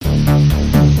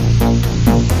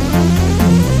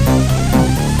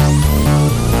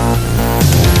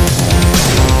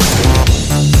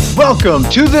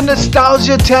Welcome to the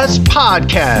Nostalgia Test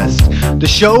Podcast, the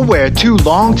show where two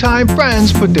longtime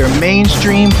friends put their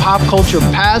mainstream pop culture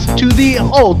past to the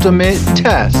ultimate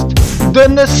test, the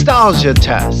Nostalgia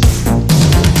Test.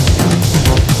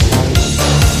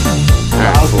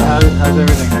 How's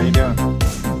everything? How you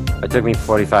doing? It took me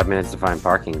 45 minutes to find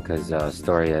parking because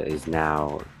Astoria is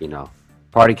now,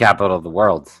 party capital of the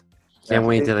world. Can't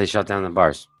wait till they shut down the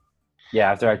bars.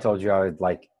 Yeah, after I told you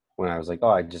when I was like,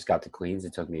 I just got to Queens,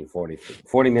 it took me 40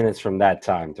 minutes from that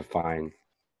time to find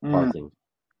parking.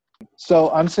 So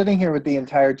I'm sitting here with the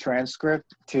entire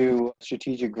transcript to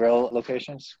Strategic Grill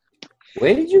locations.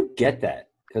 Where did you get that?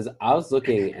 Because I was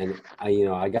looking and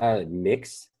I got a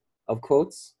mix of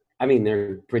quotes. I mean,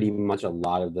 they're pretty much a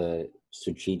lot of the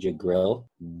Strategic Grill,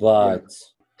 but...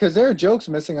 Because there are jokes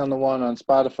missing on the one on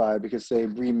Spotify because they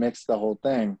remixed the whole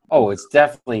thing. Oh, it's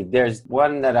definitely... There's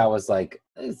one that I was like,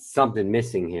 there's something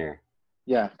missing here.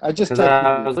 Yeah, I just...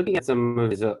 I was looking at some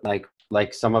of his,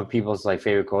 like some of people's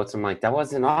favorite quotes. I'm like, that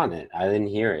wasn't on it. I didn't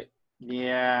hear it.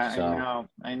 Yeah, So.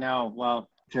 I know. Well,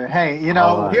 hey,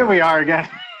 here we are again.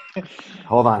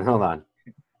 Hold on.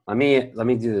 Let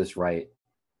me do this right.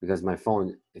 Because my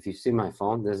phone, if you see my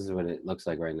phone, this is what it looks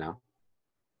like right now.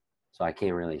 So I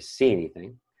can't really see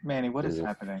anything. Manny, what is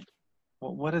happening?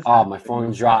 What is happening? My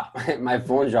phone dropped. My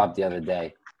phone dropped the other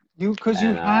day. You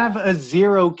have a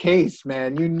zero case,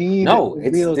 man. You need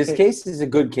this case is a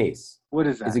good case. What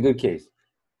is that? It's a good case.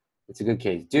 It's a good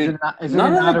case. Dude,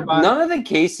 none of the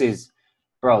cases,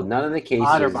 bro, none of the cases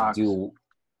OtterBox. do.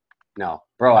 No,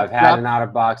 bro, I've had an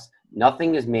OtterBox.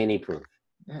 Nothing is Manny-proof.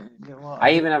 Well,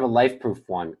 I even have a life-proof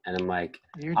one, and I'm like,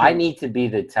 I need to be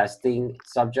the testing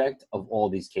subject of all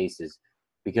these cases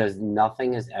because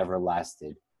nothing has ever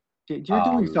lasted. You're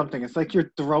doing something. It's like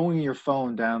you're throwing your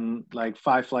phone down like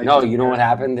 5 flights. No, you know what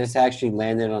happened? This actually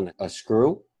landed on a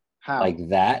screw. How? Like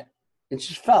that. It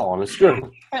just fell on a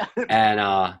screw. And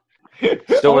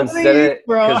so instead of...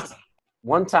 Because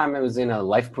one time it was in an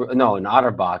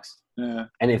OtterBox,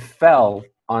 and it fell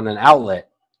on an outlet.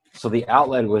 So the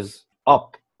outlet was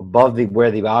up above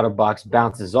where the OtterBox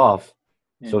bounces off.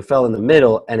 So it fell in the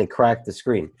middle and it cracked the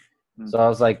screen. So I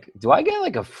was like, do I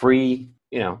get a free,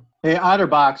 Hey,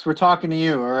 OtterBox, we're talking to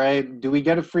you, all right? Do we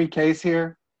get a free case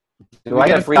here? Do I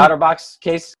get a free OtterBox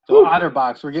case? So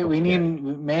OtterBox,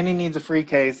 Manny needs a free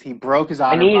case. He broke his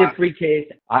OtterBox. I need a free case.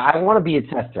 I want to be a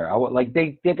tester.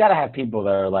 They got to have people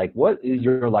that are like, what is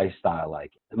your lifestyle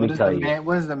like? What is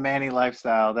the Manny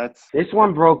lifestyle? This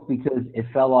one broke because it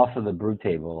fell off of the brew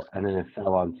table and then it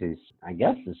fell onto, I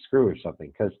guess, the screw or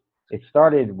something. Because it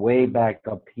started way back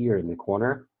up here in the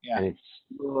corner and it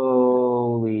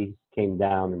slowly came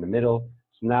down in the middle.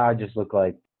 So now I just look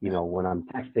like, when I'm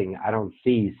texting, I don't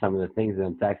see some of the things that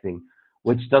I'm texting,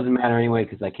 which doesn't matter anyway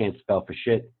because I can't spell for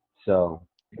shit. So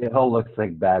it all looks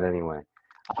like bad anyway.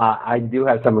 I do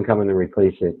have someone coming to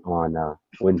replace it on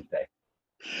Wednesday.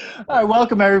 All right,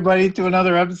 welcome everybody to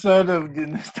another episode of the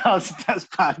Nostalgia Test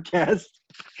Podcast.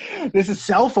 This is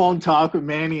cell phone talk with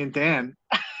Manny and Dan.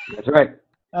 That's right.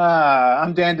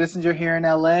 I'm Dan Dissinger here in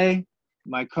LA.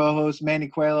 My co-host Manny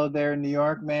Coelho there in New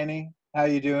York. Manny, how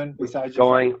you doing? Besides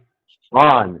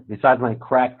my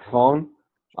cracked phone,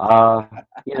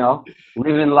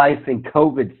 living life in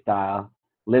COVID style,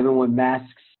 living with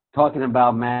masks, talking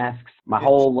about masks. My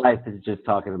whole life is just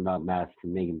talking about masks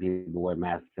and making people wear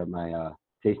masks at my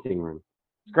tasting room.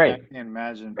 It's great. I can't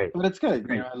imagine. Great. But it's good.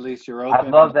 Great. At least you're open. I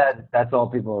love that. That's all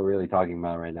people are really talking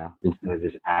about right now instead of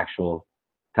just actual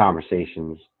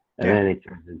conversations. And then it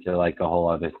turns into a whole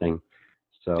other thing.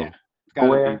 So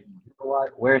wear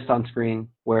sunscreen,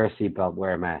 wear a seatbelt,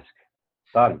 wear a mask.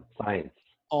 Done. Science.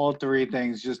 All three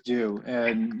things just do.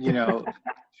 And,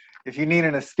 if you need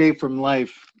an escape from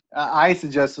life, I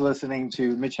suggest listening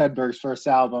to Mitch Hedberg's first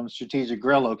album, Strategic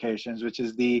Grill Locations, which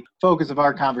is the focus of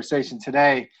our conversation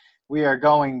today. We are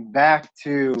going back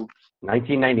to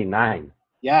 1999.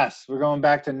 Yes, we're going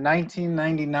back to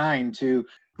 1999 to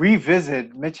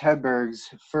revisit Mitch Hedberg's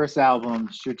first album,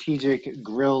 Strategic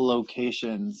Grill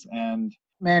Locations. And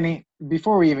Manny,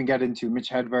 before we even get into Mitch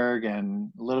Hedberg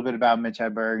and a little bit about Mitch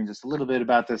Hedberg and just a little bit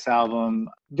about this album,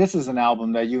 this is an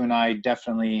album that you and I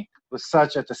definitely was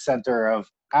such at the center of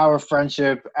our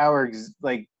friendship, our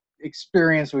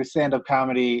experience with stand-up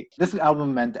comedy. This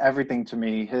album meant everything to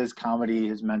me. His comedy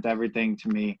has meant everything to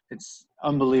me. It's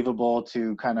unbelievable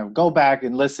to kind of go back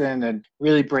and listen and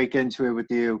really break into it with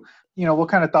you. What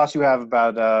kind of thoughts you have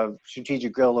about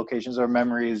Strategic Grill Locations or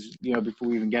memories, before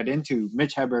we even get into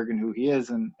Mitch Hedberg and who he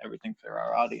is and everything for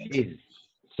our audience.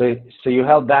 So you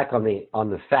held back on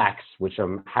the facts, which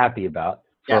I'm happy about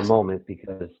for a moment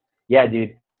because,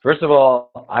 dude, First of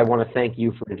all, I want to thank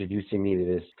you for introducing me to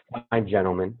this fine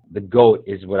gentleman. The GOAT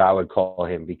is what I would call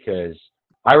him because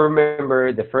I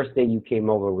remember the first day you came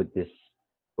over with this.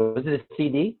 Was it a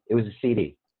CD? It was a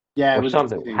CD Yeah, it or was a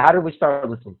something. CD. How did we start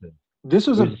listening to it? This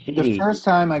was It was a the CD. first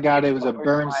time I got it, it was a The first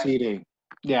burned time, CD.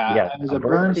 Yeah, yeah, it was a a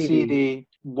burnt burned CD. CD,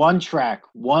 one track,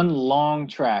 one long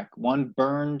track, one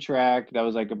burn track that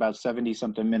was like about 70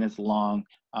 something minutes long.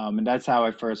 And that's how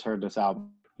I first heard this album.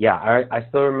 Yeah, I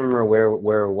still remember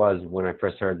where it was when I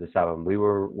first heard this album. We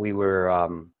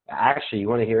were actually, you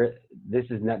want to hear it? This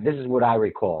is what I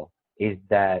recall is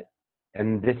that,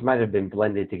 and this might have been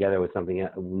blended together with something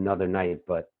another night,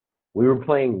 but we were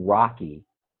playing Rocky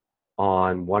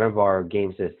on one of our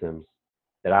game systems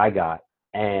that I got,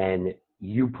 and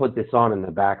you put this on in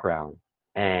the background,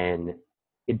 and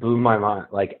it blew my mind.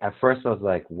 Like at first, I was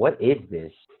like, "What is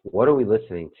this? What are we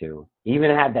listening to?" Even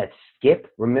had that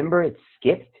skip. Remember, it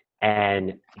skipped,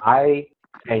 and I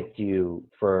thanked you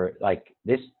for like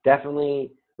this.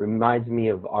 Definitely reminds me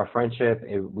of our friendship.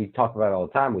 We talk about it all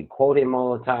the time. We quote him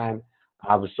all the time.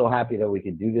 I was so happy that we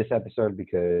could do this episode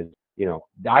because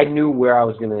I knew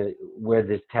where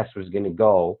this test was gonna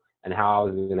go and how I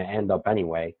was gonna end up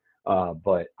anyway.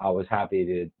 But I was happy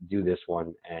to do this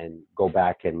one and go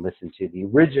back and listen to the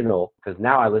original because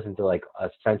now I listen to like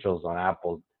essentials on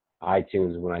Apple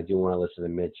iTunes when I do want to listen to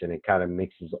Mitch, and it kind of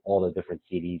mixes all the different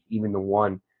CDs, even the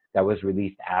one that was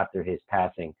released after his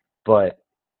passing. But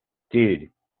dude,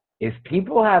 if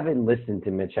people haven't listened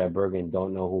to Mitch Hedberg and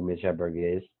don't know who Mitch Hedberg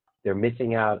is, they're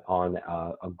missing out on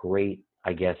a great,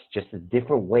 I guess, just a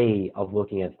different way of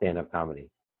looking at stand-up comedy.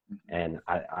 And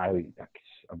I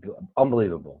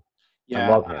unbelievable. I Yeah,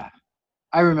 love him.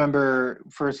 I remember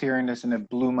first hearing this and it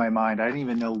blew my mind. I didn't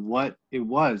even know what it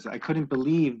was. I couldn't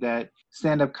believe that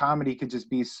stand-up comedy could just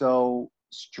be so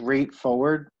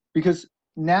straightforward because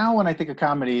now when I think of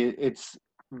comedy, it's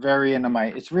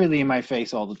it's really in my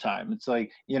face all the time. It's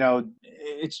like,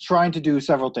 it's trying to do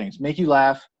several things, make you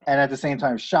laugh and at the same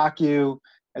time shock you,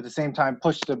 at the same time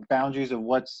push the boundaries of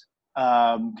what's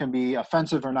can be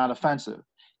offensive or not offensive.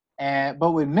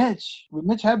 But with Mitch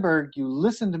Hedberg, you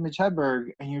listen to Mitch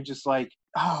Hedberg and you're just like,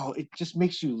 oh, it just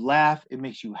makes you laugh. It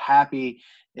makes you happy.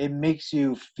 It makes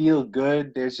you feel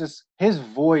good. There's just his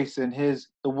voice and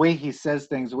the way he says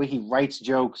things, the way he writes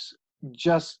jokes,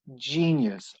 just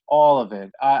genius. All of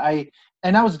it.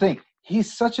 And that was the thing.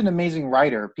 He's such an amazing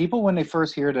writer. People, when they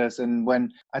first hear this, and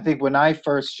when I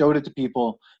first showed it to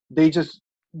people, they just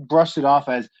brushed it off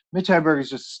as Mitch Hedberg is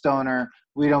just a stoner.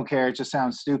 We don't care. It just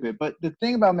sounds stupid. But the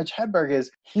thing about Mitch Hedberg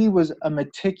is he was a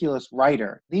meticulous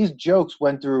writer. These jokes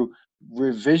went through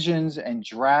revisions and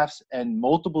drafts and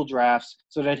multiple drafts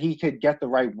so that he could get the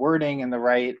right wording and the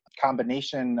right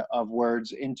combination of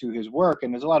words into his work.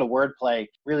 And there's a lot of wordplay,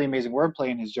 really amazing wordplay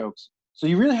in his jokes. So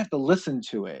you really have to listen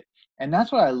to it. And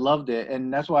that's why I loved it.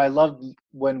 And that's why I loved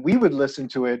when we would listen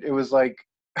to it. It was like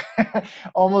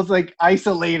almost like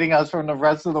isolating us from the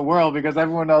rest of the world because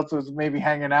everyone else was maybe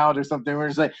hanging out or something. We're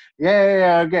just like,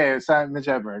 yeah, okay, it's Mitch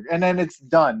Hedberg. And then it's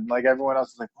done. Like everyone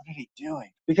else is like, what are he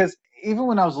doing? Because even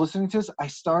when I was listening to this, I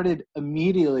started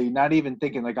immediately, not even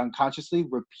thinking, like unconsciously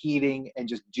repeating and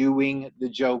just doing the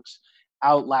jokes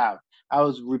out loud. I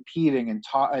was repeating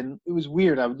and it was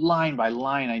weird. I would line by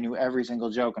line, I knew every single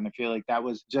joke, and I feel like that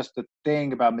was just the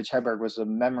thing about Mitch Hedberg was the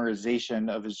memorization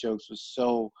of his jokes was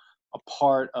so a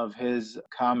part of his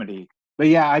comedy. But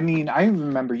yeah, I mean, I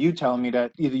remember you telling me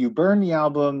that either you burned the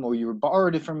album or you were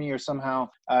borrowed it from me or somehow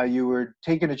you were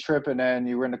taking a trip and then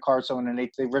you were in the car with someone and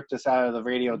they ripped this out of the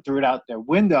radio and threw it out their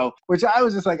window, which I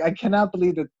was just like, I cannot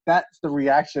believe that that's the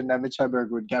reaction that Mitch Hedberg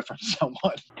would get from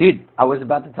someone. Dude, I was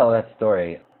about to tell that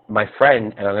story. My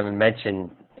friend, and I'm going to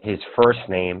mention his first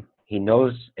name. He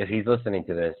knows if he's listening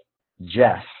to this.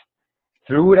 Jeff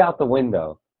threw it out the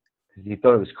window because he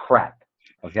thought it was crap.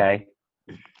 Okay?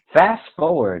 Fast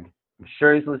forward, I'm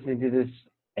sure he's listening to this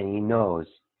and he knows.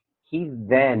 He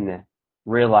then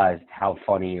realized how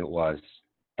funny it was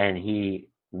and he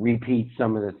repeats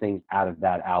some of the things out of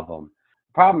that album.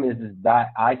 Problem is that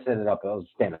I set it up, it was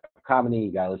stand-up comedy,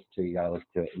 you gotta listen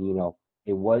to it.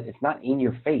 And it's not in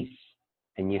your face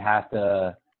and you have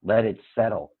to let it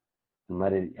settle and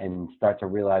let it and start to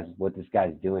realize what this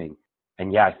guy's doing.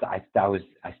 And yeah, I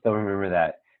still remember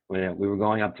that when we were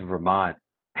going up to Vermont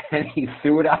and he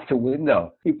threw it out the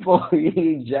window. He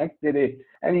ejected it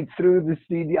and he threw the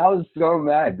CD. I was so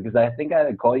mad because I think I had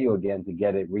to call you again to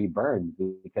get it reburned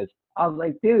because I was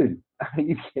like, dude, are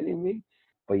you kidding me?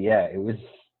 But yeah, it was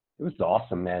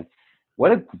awesome, man.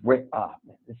 What a great man,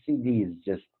 the CD is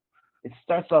just it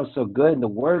starts off so good. The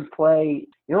wordplay,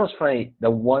 you know what's funny? The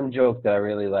one joke that I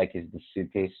really like is the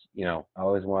suitcase. You know, I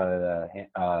always wanted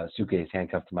a suitcase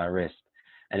handcuffed to my wrist.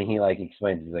 And he like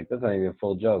explains, he's like, that's not even a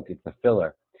full joke. It's a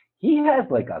filler. He has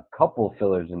like a couple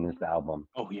fillers in this album.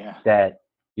 Oh yeah. That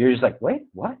you're just like, wait,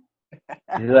 what?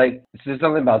 He's like, is there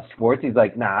something about sports? He's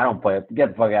like, nah, I don't play it. Get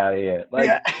the fuck out of here. Like,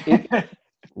 Yeah. it's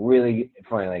really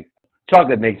funny. Like,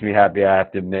 chocolate makes me happy, I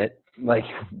have to admit. Like,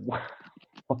 what?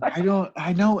 I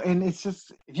know. And it's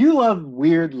just, if you love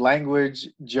weird language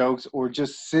jokes or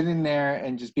just sitting there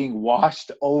and just being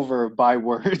washed over by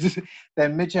words,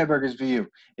 then Mitch Hedberg is for you.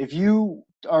 If you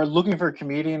are looking for a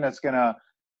comedian that's going to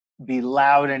be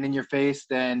loud and in your face,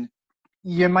 then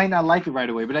you might not like it right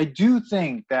away. But I do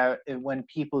think that when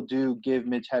people do give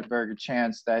Mitch Hedberg a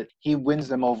chance, that he wins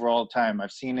them over all the time.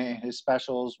 I've seen it in his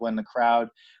specials when the crowd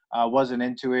wasn't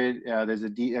into it. There's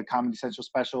a Comedy Central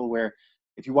special where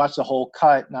if you watch the whole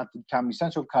cut, not the Comedy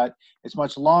Central cut, it's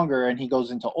much longer, and he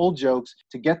goes into old jokes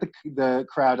to get the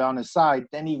crowd on his side.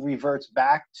 Then he reverts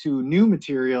back to new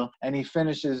material, and he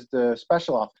finishes the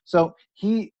special off. So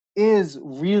he is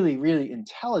really, really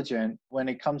intelligent when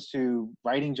it comes to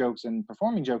writing jokes and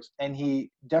performing jokes, and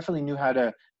he definitely knew how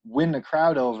to win the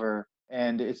crowd over.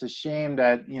 And it's a shame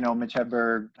that, Mitch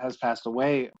Hedberg has passed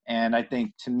away. And I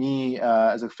think, to me,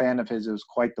 as a fan of his, it was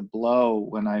quite the blow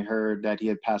when I heard that he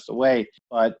had passed away.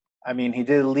 But I mean, he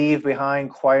did leave behind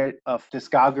quite a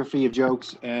discography of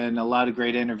jokes and a lot of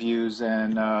great interviews.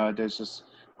 And there's just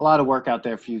a lot of work out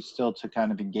there for you still to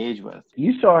kind of engage with.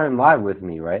 You saw him live with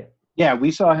me, right? Yeah,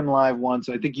 we saw him live once.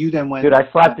 I think you then went. Dude,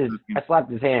 I slapped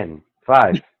his hand.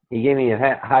 5. He gave me a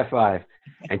high five.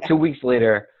 And 2 weeks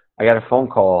later, I got a phone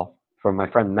call from my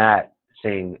friend Matt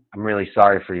saying, I'm really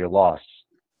sorry for your loss.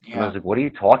 Yeah. And I was like, what are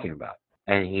you talking about?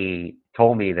 And he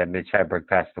told me that Mitch Hedberg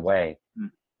passed away.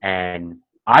 And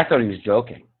I thought he was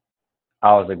joking.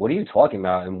 I was like, what are you talking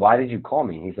about? And why did you call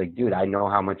me? He's like, dude, I know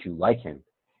how much you like him.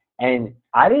 And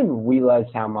I didn't realize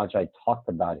how much I talked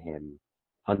about him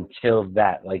until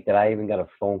that I even got a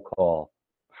phone call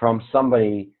from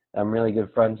somebody that I'm really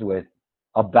good friends with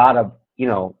about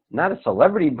not a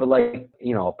celebrity, but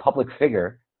a public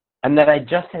figure. And that I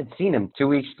just had seen him 2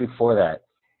 weeks before that.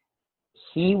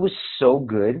 He was so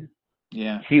good.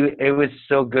 Yeah. It was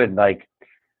so good. Like,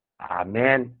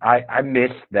 man, I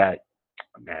missed that.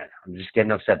 Man, I'm just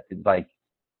getting upset. Like,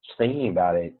 just thinking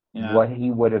about it, what he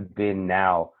would have been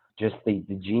now, just the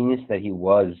genius that he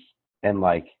was. And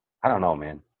I don't know,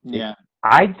 man. Yeah.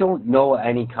 I don't know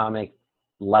any comic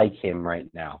like him right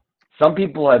now. Some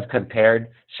people have compared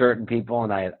certain people,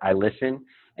 and I listen,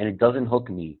 and it doesn't hook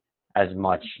me as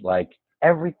much. Like,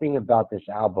 everything about this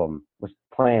album was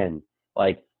planned.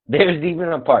 Like, there's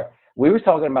even a part, we were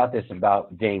talking about this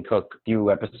about Dane Cook a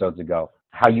few episodes ago,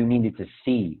 how you needed to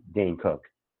see Dane Cook.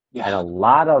 Yeah. And a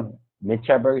lot of Mitch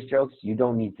Hedberg's jokes, you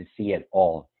don't need to see at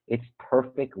all. It's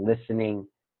perfect listening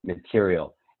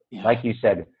material. Yeah. Like you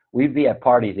said, we'd be at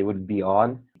parties, it would be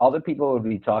on, other people would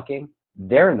be talking,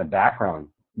 they're in the background.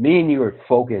 Me and you are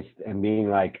focused and being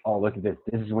like, oh, look at this.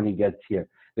 This is when he gets here.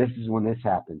 This is when this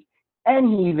happens. And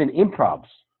he even improvs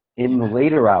in the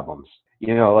later albums.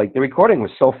 The recording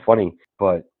was so funny,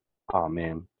 but, oh,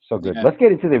 man, so good. Yeah. Let's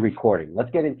get into the recording.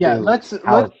 Let's get into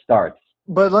how it starts.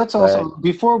 But let's also,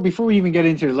 before we even get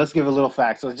into it, let's give a little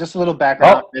fact. So just a little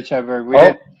background on Mitch Hedberg.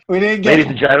 We didn't get. Ladies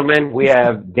and gentlemen, we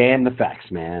have Dan the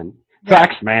Fax Man.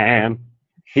 Fax Man.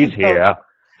 He's here.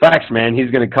 Fax Man,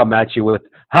 he's going to come at you with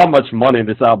how much money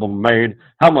this album made,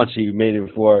 how much he made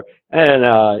it for, and,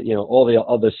 all the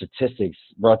other statistics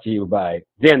brought to you by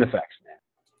Dan the Fax Man.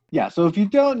 Yeah, so if you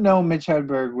don't know Mitch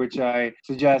Hedberg, which I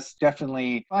suggest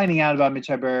definitely finding out about Mitch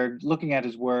Hedberg, looking at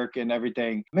his work and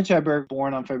everything. Mitch Hedberg,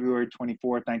 born on February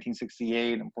 24th,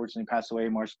 1968, unfortunately passed away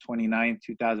March 29th,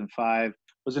 2005,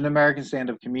 was an American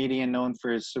stand-up comedian known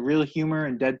for his surreal humor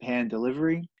and deadpan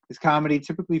delivery. His comedy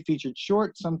typically featured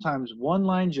short, sometimes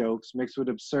one-line jokes mixed with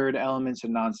absurd elements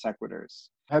and non sequiturs.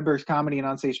 Hedberg's comedy and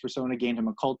onstage persona gained him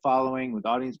a cult following, with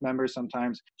audience members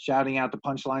sometimes shouting out the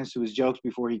punchlines to his jokes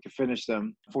before he could finish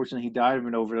them. Unfortunately, he died of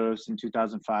an overdose in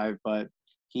 2005, but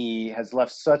he has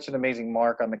left such an amazing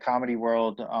mark on the comedy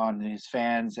world, on his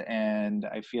fans, and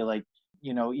I feel like,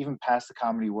 even past the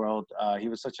comedy world, he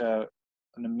was such an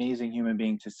amazing human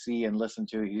being to see and listen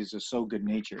to. He's just so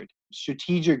good-natured.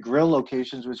 Strategic Grill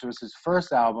Locations, which was his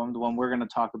first album, the one we're going to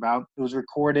talk about, it was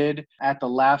recorded at the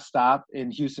Laugh Stop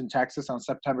in Houston, Texas on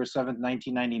September 7th,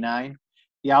 1999.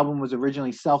 The album was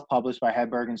originally self-published by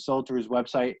Hedberg and sold through his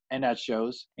website and at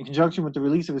shows. In conjunction with the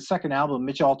release of his second album,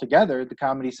 Mitch Altogether, the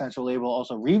Comedy Central label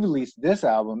also re-released this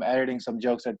album, editing some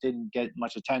jokes that didn't get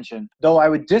much attention. Though I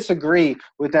would disagree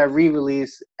with that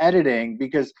re-release editing,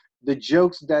 because the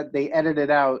jokes that they edited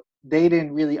out, they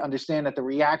didn't really understand that the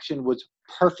reaction was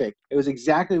perfect. It was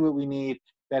exactly what we need.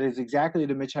 That is exactly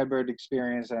the Mitch Hedberg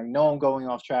experience. And I know I'm going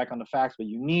off track on the facts, but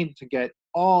you need to get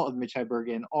all of Mitch Hedberg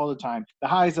in all the time. The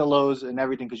highs, the lows, and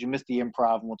everything, because you missed the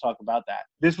improv, and we'll talk about that.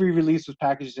 This re-release was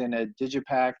packaged in a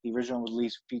digipack. The original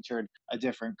release featured a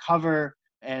different cover,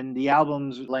 and the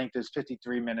album's length is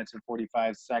 53 minutes and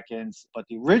 45 seconds. But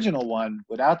the original one,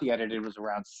 without the edited, was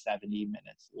around 70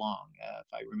 minutes long,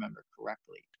 if I remember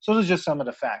correctly. So those are just some of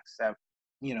the facts that,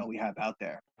 we have out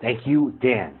there. Thank you,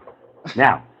 Dan.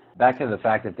 Now, back to the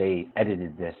fact that they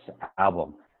edited this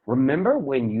album. Remember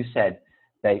when you said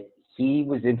that he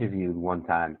was interviewed one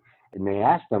time and they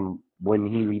asked him when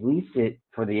he released it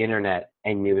for the internet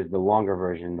and it was the longer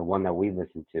version, the one that we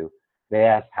listened to, they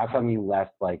asked, how come you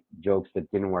left like jokes that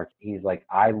didn't work? He's like,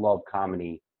 I love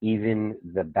comedy, even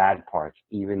the bad parts,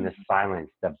 even the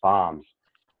silence, the bombs.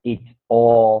 It's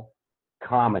all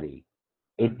comedy.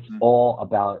 It's all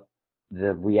about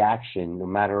the reaction, no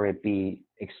matter it be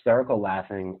hysterical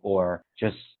laughing or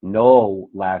just no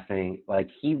laughing. Like,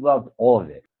 he loved all of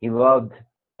it. He loved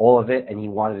all of it, and he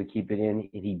wanted to keep it in.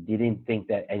 He didn't think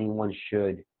that anyone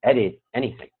should edit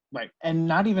anything. Right. And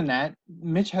not even that.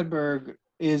 Mitch Hedberg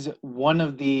is one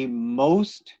of the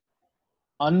most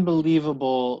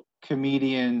unbelievable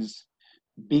comedians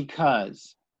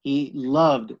because he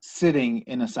loved sitting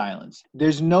in a silence.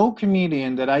 There's no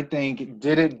comedian that I think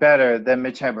did it better than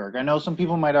Mitch Hedberg. I know some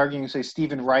people might argue and say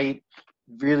Stephen Wright,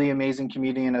 really amazing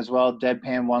comedian as well,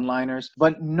 deadpan one-liners.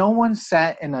 But no one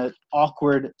sat in an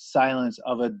awkward silence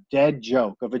of a dead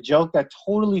joke, of a joke that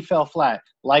totally fell flat,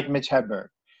 like Mitch Hedberg.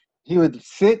 He would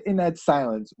sit in that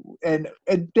silence, and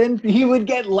then he would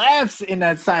get laughs in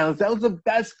that silence. That was the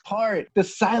best part. The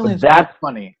silence was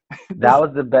funny. That was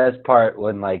the best part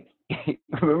when, like,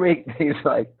 remember he's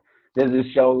like, there's a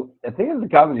show, I think it's a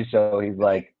comedy show. He's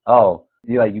like, oh,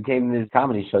 you came to this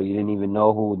comedy show, you didn't even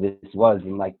know who this was.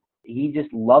 And, like, he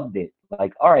just loved it.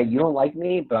 Like, all right, you don't like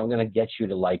me, but I'm going to get you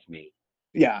to like me.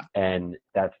 Yeah. And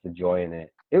that's the joy in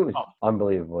it. It was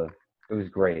unbelievable. It was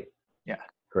great. Yeah.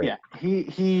 Great.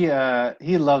 Yeah,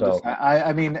 he loved this.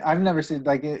 I mean, I've never seen,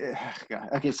 like, God.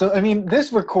 Okay, so, I mean,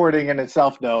 this recording in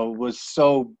itself, though, was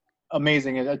so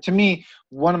amazing. And to me,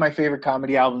 one of my favorite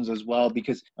comedy albums as well,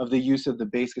 because of the use of the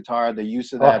bass guitar, the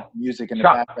use of that music in the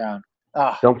background.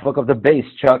 Don't fuck up the bass,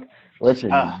 Chuck. Listen,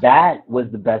 that was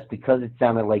the best because it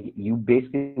sounded like you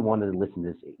basically wanted to listen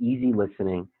to this. Easy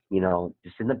listening,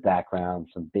 just in the background,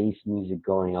 some bass music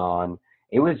going on.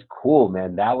 It was cool,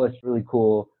 man. That was really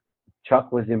cool.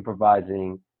 Chuck was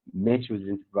improvising. Mitch was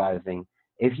improvising.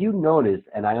 If you notice,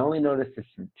 and I only noticed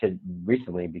this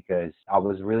recently because I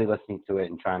was really listening to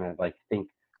it and trying to, like, think,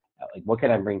 like, what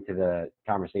can I bring to the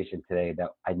conversation today that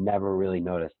I never really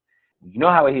noticed? You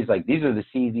know how he's like, these are the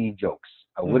CV jokes.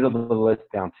 I whittled the list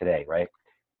down today, right?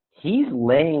 He's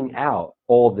laying out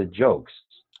all the jokes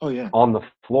on the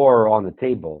floor or on the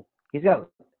table. He's got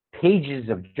pages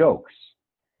of jokes.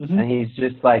 And he's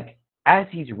just like, as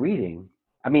he's reading,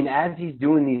 as he's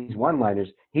doing these one-liners,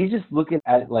 he's just looking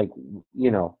at, like,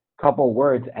 couple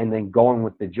words and then going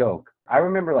with the joke. I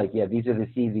remember, like, these are the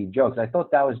CV jokes. I thought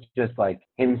that was just, like,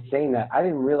 him saying that. I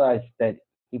didn't realize that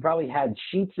he probably had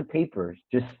sheets of papers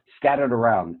just scattered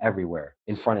around everywhere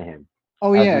in front of him.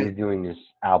 Oh, yeah. As he was doing this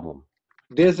album.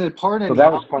 There's a part in so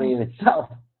that was funny in itself.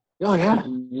 Oh, yeah.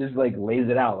 He just, like, lays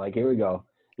it out. Like, here we go.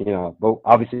 But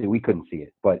obviously we couldn't see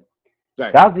it. But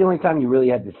that was the only time you really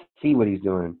had to see what he's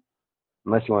doing.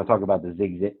 Unless you want to talk about the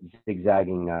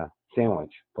zigzagging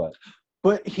sandwich,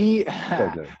 but he,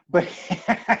 so good.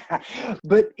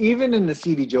 But even in the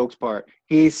CD jokes part,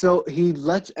 he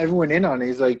lets everyone in on it.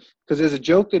 He's like, because there's a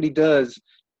joke that he does,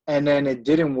 and then it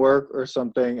didn't work or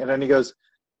something, and then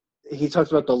he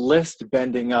talks about the list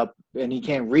bending up, and he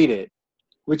can't read it,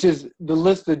 which is the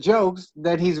list of jokes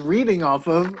that he's reading off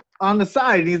of on the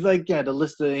side. He's like, yeah, the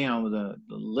list of the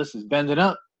list is bending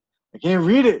up. I can't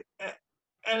read it.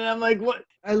 And I'm like, what?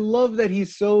 I love that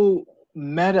he's so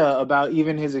meta about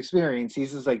even his experience.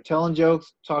 He's just like telling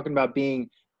jokes, talking about being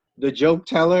the joke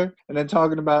teller, and then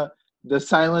talking about the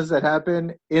silence that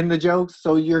happened in the jokes.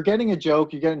 So you're getting a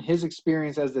joke, you're getting his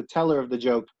experience as the teller of the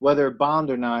joke, whether it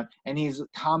bombed or not, and he's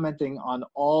commenting on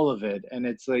all of it. And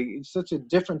it's like, it's such a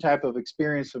different type of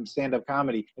experience from stand-up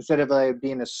comedy, instead of like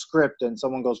being a script and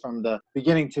someone goes from the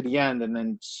beginning to the end and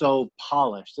then so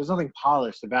polished. There's nothing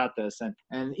polished about this.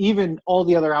 And even all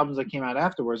the other albums that came out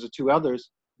afterwards, the two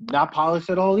others, not polished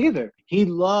at all either. He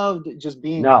loved just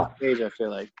being on stage, I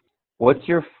feel like.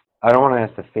 I don't want to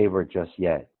ask the favorite just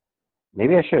yet.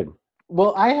 Maybe I should.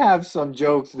 Well, I have some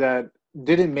jokes that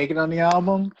didn't make it on the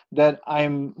album that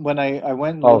when I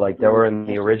went. Oh, like they were in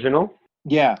the original?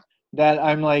 Yeah. that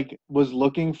I'm like was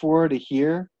looking for to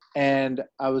hear, and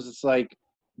I was just like,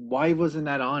 why wasn't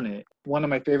that on it? One of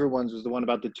my favorite ones was the one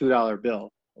about the $2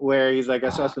 bill, where he's like, I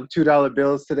saw some $2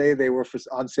 bills today. They were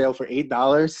on sale for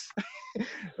 $8.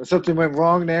 Something went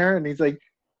wrong there, and he's like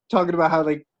talking about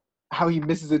how he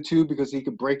misses a two because he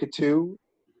could break a two.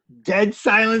 Dead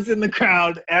silence in the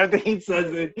crowd after he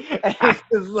says it, and it's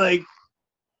just like,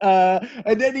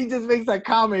 and then he just makes that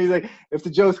comment. He's like, "If the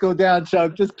jokes go down,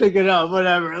 Chuck, just pick it up,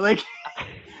 whatever." Like,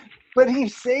 but he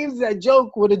saves that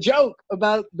joke with a joke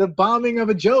about the bombing of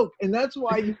a joke, and that's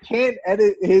why you can't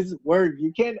edit his work.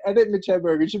 You can't edit Mitch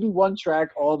Hedberg. It should be one track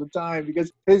all the time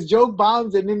because his joke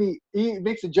bombs, and then he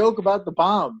makes a joke about the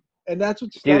bomb, and that's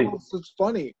what's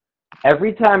funny.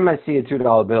 Every time I see a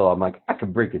 $2 bill, I'm like, I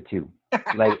could break it too.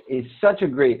 Like, it's such a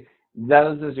great. That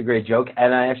was just a great joke,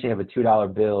 and I actually have a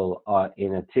 $2 bill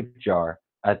in a tip jar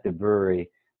at the brewery.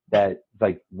 That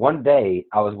like one day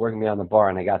I was working behind the bar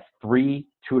and I got 3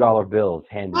 $2 bills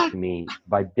handed to me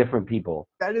by different people.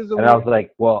 That is and I was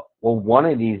like, well, one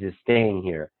of these is staying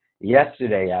here.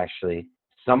 Yesterday, actually,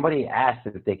 somebody asked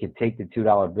if they could take the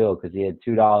 $2 bill because he had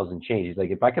 $2 and change. He's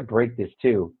like, if I could break this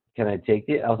too, can I take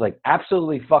it? I was like,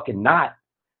 absolutely fucking not.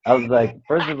 I was like,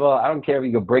 first of all, I don't care if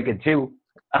you could break it too.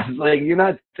 I was like, you're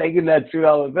not taking that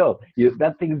 $2 bill.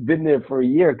 That thing's been there for a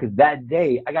year because that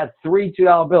day I got 3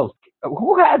 $2 bills.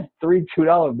 Who has 3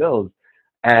 $2 bills?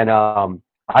 And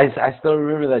I still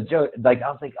remember that joke. Like I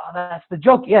was like, oh, that's the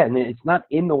joke. Yeah, and it's not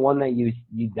in the one that you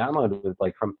downloaded with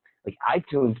from like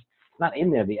iTunes. It's not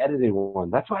in there, the edited one.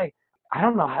 That's why I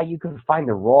don't know how you could find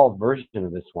the raw version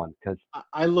of this one because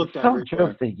I looked at some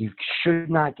jokes that you should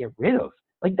not get rid of.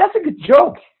 Like that's a good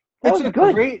joke. It's a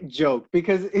great joke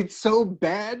because it's so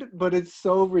bad, but it's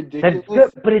so ridiculous.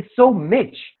 That's good, but it's so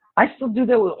Mitch. I still do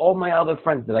that with all my other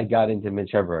friends that I got into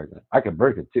Mitch Hedberg. I could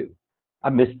break it too. I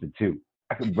missed it too.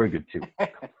 I could break it too.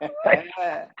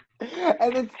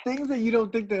 And it's things that you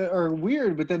don't think that are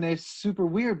weird, but then they're super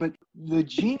weird. But the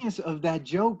genius of that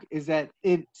joke is that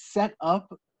it set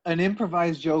up an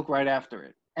improvised joke right after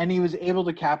it. And he was able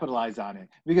to capitalize on it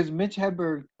because Mitch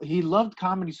Hedberg, he loved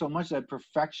comedy so much that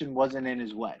perfection wasn't in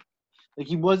his way. Like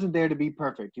he wasn't there to be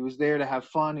perfect. He was there to have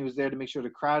fun. He was there to make sure the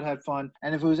crowd had fun.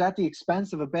 And if it was at the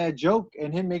expense of a bad joke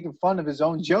and him making fun of his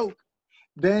own joke,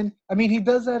 then I mean he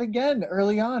does that again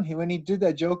early on. When he did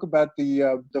that joke about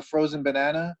the frozen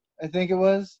banana, I think it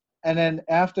was. And then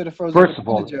after the frozen First of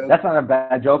all, joke, that's not a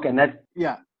bad joke, and that's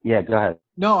yeah. Go ahead.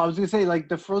 No, I was gonna say like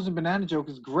the frozen banana joke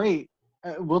is great.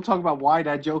 We'll talk about why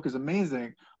that joke is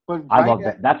amazing. But I love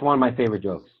that. That's one of my favorite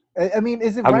jokes. I mean,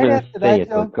 is it right after that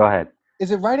joke? Go ahead. Is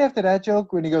it right after that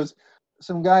joke when he goes,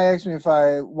 some guy asked me if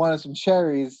I wanted some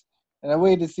cherries, and I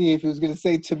waited to see if he was going to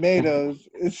say tomatoes.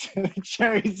 It's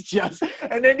cherries just,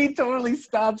 and then he totally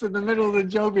stops in the middle of the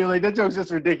joke. You're like, that joke's just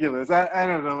ridiculous. I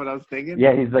don't know what I was thinking.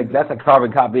 Yeah, he's like, that's a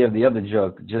carbon copy of the other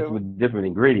joke, just with different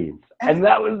ingredients. And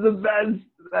that was the best.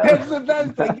 That's the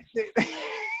best.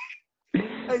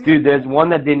 Dude, there's one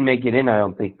that didn't make it in, I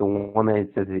don't think. The one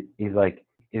that says, he's like,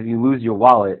 if you lose your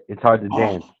wallet, it's hard to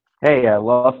dance. Hey, I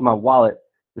lost my wallet.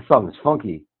 This song is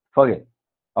funky. Fuck it.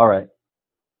 All right.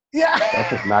 Yeah.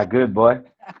 That's just not good, boy.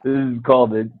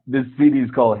 This CD is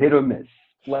called Hit or Miss.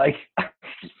 Like,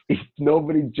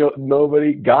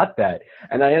 nobody got that.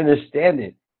 And I understand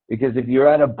it. Because if you're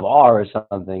at a bar or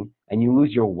something and you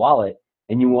lose your wallet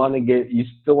and you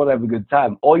still want to have a good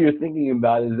time, all you're thinking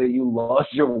about is that you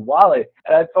lost your wallet.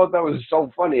 And I thought that was so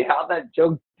funny. How that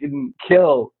joke didn't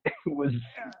kill was,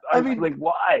 I mean, like,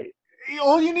 why?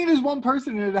 All you need is one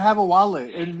person to have a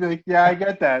wallet and be like, yeah, I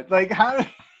get that. Like how,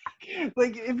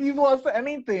 like if you've lost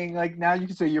anything, like now you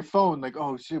can say your phone, like,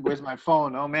 oh shit, where's my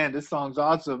phone? Oh man, this song's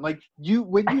awesome. Like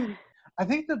I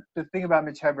think the thing about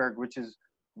Mitch Hedberg, which is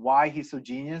why he's so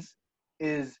genius,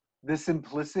 is the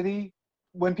simplicity.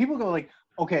 When people go like,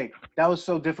 okay, that was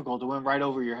so difficult, it went right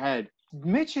over your head.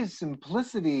 Mitch's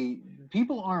simplicity,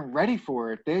 people aren't ready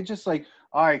for it. They're just like,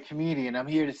 all right, comedian, I'm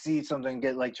here to see something,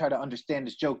 try to understand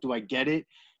this joke. Do I get it?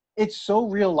 It's so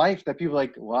real life that people are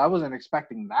like, well, I wasn't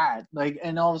expecting that. Like,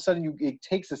 and all of a sudden it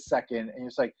takes a second and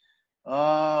it's like,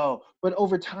 oh, but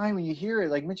over time when you hear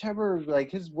it, like Mitch Hedberg, like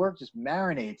his work just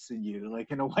marinates in you,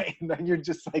 like in a way that you're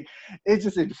just like, it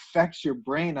just infects your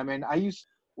brain. I mean,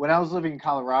 when I was living in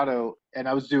Colorado and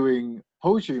I was doing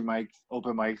poetry mics,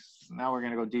 open mics, now we're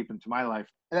going to go deep into my life.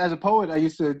 And as a poet, I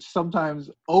used to sometimes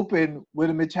open with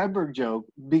a Mitch Hedberg joke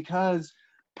because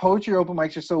poetry open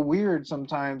mics are so weird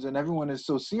sometimes and everyone is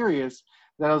so serious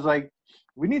that I was like,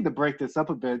 we need to break this up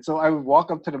a bit. So I would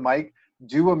walk up to the mic,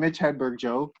 do a Mitch Hedberg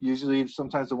joke, usually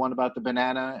sometimes the one about the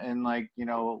banana and like,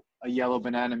 a yellow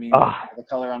banana means the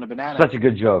color on the banana. Such a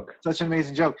good joke. Such an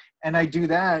amazing joke. And I do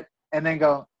that. and then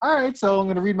go, all right, so I'm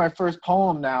going to read my first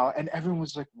poem now. And everyone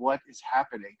was like, what is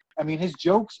happening? I mean, his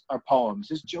jokes are poems.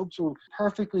 His jokes were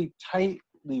perfectly tightly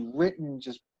written,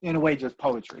 just in a way, just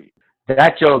poetry.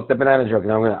 That joke, the banana joke,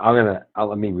 and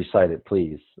let me recite it,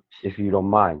 please, if you don't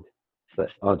mind. But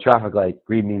on traffic light,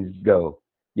 green means go,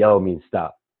 yellow means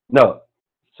stop. No,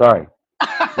 sorry.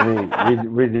 Let me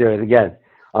redo it again.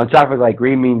 On traffic light,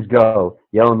 green means go,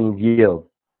 yellow means yield.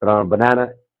 But on a banana,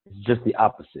 it's just the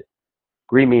opposite.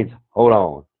 Green means hold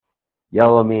on,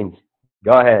 yellow means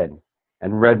go ahead,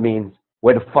 and red means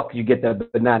where the fuck did you get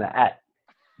that banana at?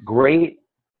 Great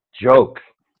joke.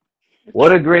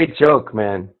 What a great joke,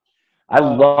 man. I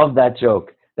love that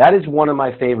joke. That is one of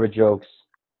my favorite jokes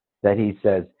that he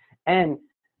says. And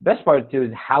best part too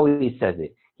is how he says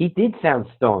it. He did sound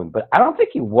stoned, but I don't think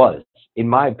he was, in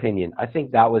my opinion. I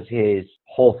think that was his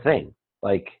whole thing.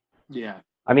 Like, yeah.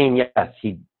 I mean, yes,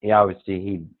 he obviously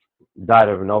he died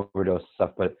of an overdose and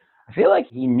stuff, but I feel like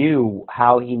he knew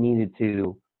how he needed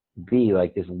to be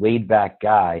like this laid back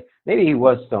guy. Maybe he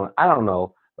was stoned. I don't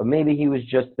know. But maybe he was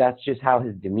that's just how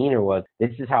his demeanor was.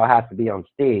 This is how I have to be on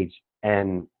stage.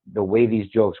 And the way these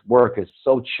jokes work is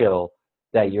so chill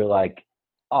that you're like,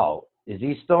 oh, is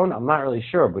he stoned? I'm not really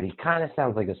sure, but he kind of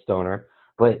sounds like a stoner.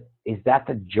 But is that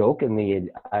the joke and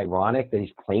the ironic that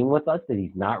he's playing with us, that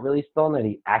he's not really stoned, that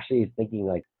he actually is thinking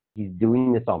like he's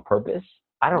doing this on purpose?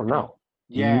 I don't know.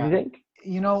 Yeah. Do you think?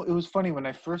 You know, it was funny. When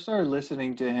I first started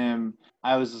listening to him,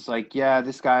 I was just like, yeah,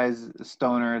 this guy's a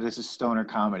stoner. This is stoner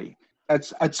comedy.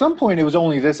 At some point, it was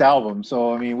only this album.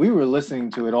 So, I mean, we were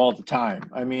listening to it all the time.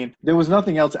 I mean, there was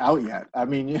nothing else out yet. I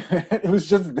mean, it was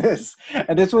just this.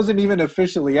 And this wasn't even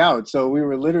officially out. So we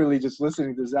were literally just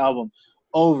listening to this album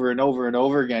over and over and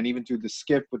over again, even through the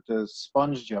skip with the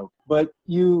sponge joke. But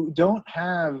you don't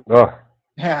have... Oh.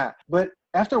 Yeah. But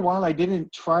after a while, I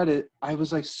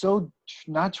was like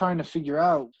not trying to figure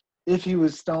out if he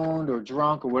was stoned or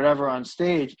drunk or whatever on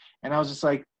stage. And I was just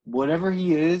like, whatever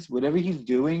he is, whatever he's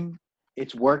doing,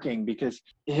 it's working, because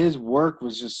his work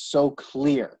was just so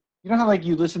clear. You know how like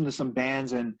you listen to some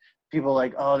bands and people are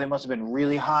like, oh, they must have been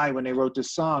really high when they wrote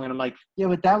this song. And I'm like, yeah,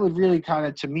 but that would really kind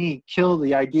of, to me, kill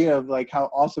the idea of like how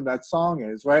awesome that song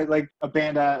is, right? Like a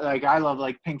band like I love,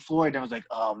 like Pink Floyd, and I was like,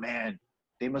 oh man,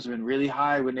 they must have been really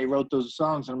high when they wrote those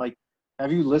songs. And I'm like,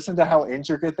 have you listened to how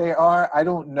intricate they are? I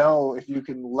don't know if you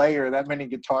can layer that many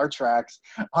guitar tracks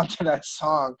onto that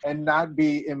song and not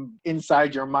be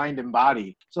inside your mind and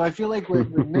body. So I feel like with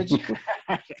Mitch,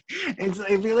 I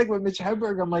feel like with Mitch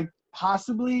Hedberg, I'm like,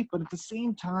 possibly, but at the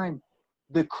same time,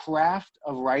 the craft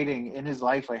of writing in his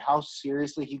life, like how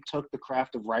seriously he took the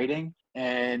craft of writing,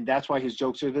 and that's why his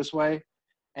jokes are this way.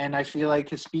 And I feel like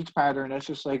his speech pattern, that's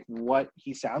just like what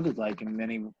he sounded like in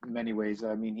many, many ways.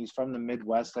 I mean, he's from the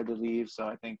Midwest, I believe. So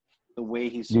I think the way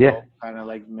he spoke kind of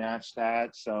like matched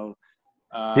that. So,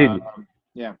 dude,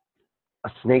 yeah.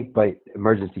 A snake bite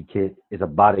emergency kit is a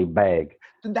body bag.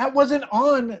 That wasn't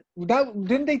on.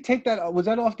 Didn't they take that? Was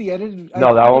that off the edited?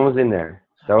 No, that one was in there.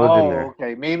 That was in there.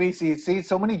 Okay. Maybe see,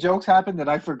 so many jokes happened that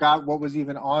I forgot what was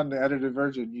even on the edited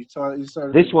version. You started.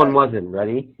 This one wasn't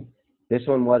ready. This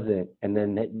one wasn't, and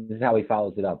then this is how he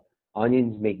follows it up.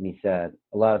 Onions make me sad.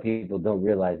 A lot of people don't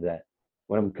realize that.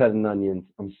 When I'm cutting onions,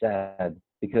 I'm sad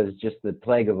because just the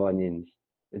plague of onions.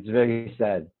 It's very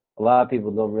sad. A lot of people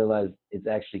don't realize it's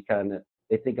actually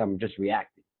they think I'm just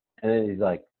reacting. And then he's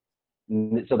like,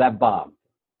 so that bombed.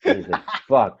 And he's like,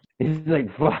 fuck. He's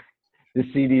like, fuck. This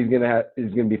CD is gonna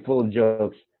be full of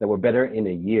jokes that were better in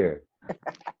a year.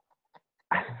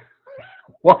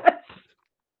 What?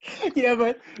 Yeah,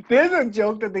 but there's a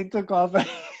joke that they took off.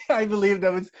 I believe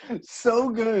that was so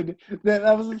good that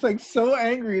I was just like so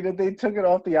angry that they took it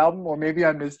off the album, or maybe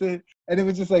I missed it. And it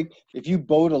was just like, if you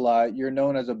boat a lot, you're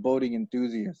known as a boating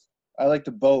enthusiast. I like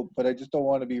to boat, but I just don't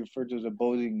want to be referred to as a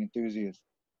boating enthusiast.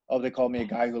 Oh, they call me a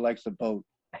guy who likes to boat.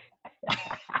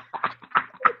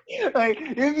 Like,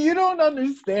 if you don't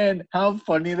understand how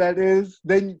funny that is,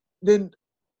 then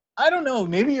I don't know,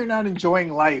 maybe you're not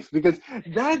enjoying life, because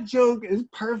that joke is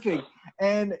perfect.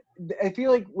 And I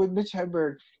feel like with Mitch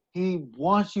Hedberg, he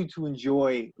wants you to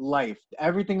enjoy life,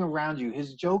 everything around you.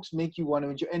 His jokes make you want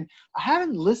to enjoy. And I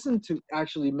haven't listened to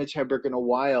actually Mitch Hedberg in a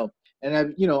while. And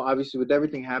I've, obviously with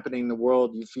everything happening in the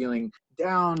world, you're feeling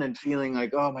down and feeling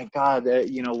like, oh my God,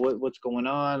 what's going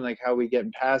on? Like, how are we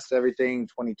getting past everything?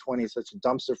 2020 is such a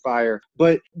dumpster fire.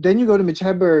 But then you go to Mitch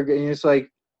Hedberg and it's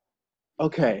like,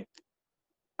 okay,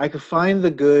 I could find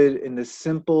the good in the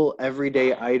simple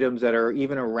everyday items that are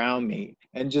even around me,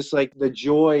 and just like the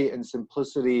joy and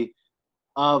simplicity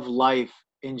of life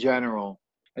in general,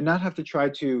 and not have to try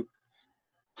to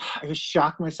I just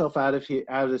shocked myself out of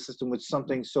the system with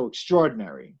something so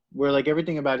extraordinary, where like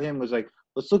everything about him was like,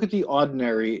 let's look at the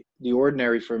ordinary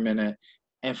for a minute,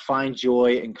 and find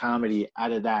joy and comedy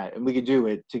out of that, and we could do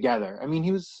it together. I mean,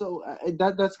 he was so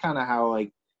that's kind of how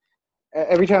like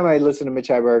every time I listen to Mitch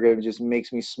Hedberg, it just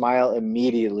makes me smile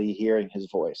immediately hearing his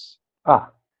voice.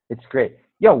 Ah, it's great.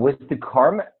 Yo, was the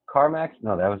CarMax?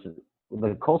 No, that was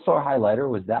the Coleslaw highlighter.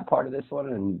 Was that part of this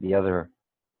one and the other?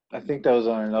 I think that was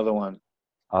on another one.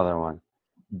 Other one.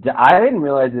 I didn't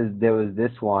realize there was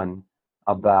this one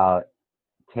about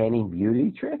tanning beauty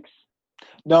tricks.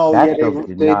 No, That yeah, joke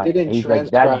did they not. didn't He's like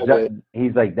transcribe it.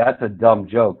 He's like, that's a dumb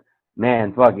joke,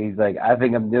 man. Fuck. He's like, I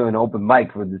think I'm doing open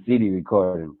mic for the CD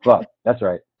recording. Fuck. That's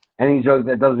right. Any joke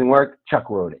that doesn't work, Chuck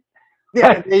wrote it.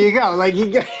 Yeah, there you go. Like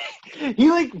he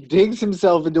like digs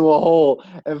himself into a hole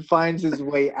and finds his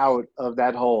way out of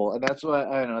that hole, and that's what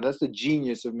I don't know. That's the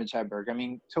genius of Mitch Hedberg. I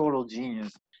mean, total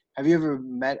genius. Have you ever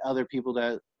met other people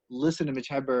that listen to Mitch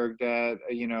Hedberg that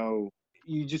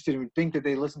you just didn't think that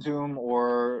they listened to him,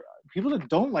 or people that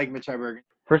don't like Mitch Hedberg?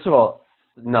 First of all,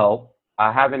 no,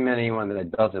 I haven't met anyone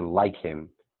that doesn't like him.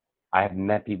 I have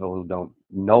met people who don't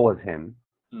know of him,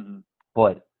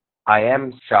 but I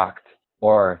am shocked,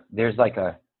 or there's like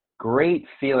a great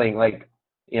feeling, like,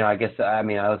 I guess, I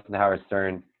mean, I listen to Howard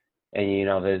Stern,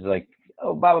 and, there's like,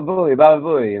 oh, Baba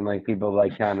Booey, and like people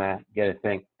like kind of get a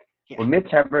thing. Yeah. With Mitch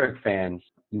Hedberg fans,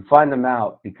 you find them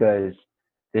out because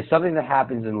there's something that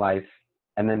happens in life,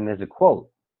 and then there's a quote.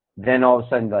 Then all of a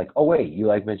sudden, like, oh, wait, you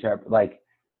like Mitch Hedberg? Like,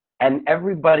 and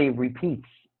everybody repeats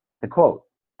the quote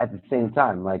at the same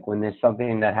time. Like, when there's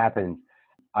something that happens,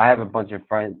 I have a bunch of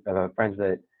friends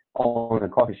that own a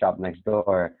coffee shop next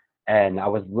door, and I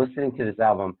was listening to this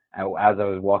album as I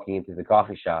was walking into the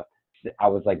coffee shop. I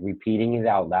was, like, repeating it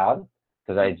out loud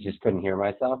because I just couldn't hear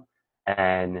myself,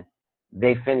 and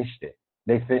they finished it.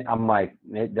 I'm like,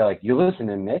 they're like, you listen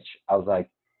to Mitch? I was like,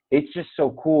 it's just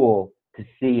so cool to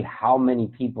see how many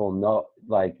people know,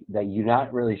 like, that you're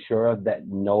not really sure of that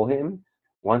know him.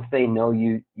 Once they know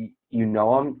you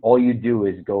know him, all you do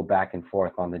is go back and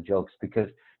forth on the jokes, because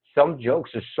some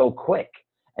jokes are so quick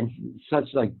and such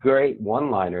like great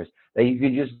one-liners that you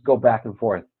could just go back and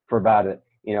forth for about a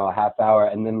half hour,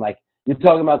 and then like you're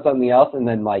talking about something else, and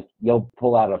then like you'll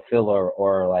pull out a filler,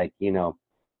 or like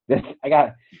I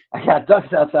got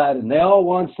ducks outside and they all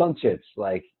want sun chips.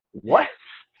 Like, what?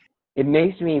 It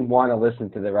makes me want to listen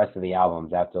to the rest of the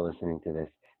albums after listening to this.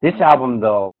 This album,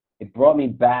 though, it brought me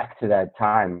back to that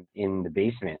time in the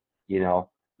basement,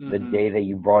 the day that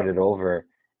you brought it over,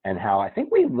 and how I think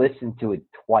we listened to it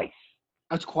twice.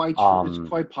 That's quite true. It's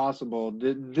quite possible.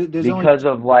 Because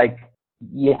of, like,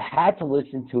 you had to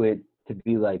listen to it to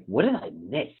be like, what did I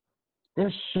miss?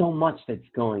 There's so much that's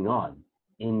going on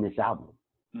in this album.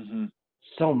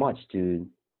 So much, dude.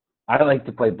 I like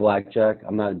to play blackjack.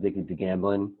 I'm not addicted to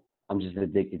gambling. I'm just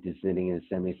addicted to sitting in a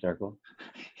semicircle.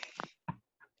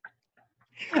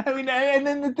 I mean, and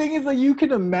then the thing is, like, you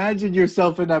can imagine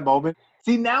yourself in that moment.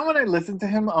 See, now when I listen to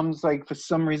him, I'm just like, for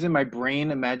some reason, my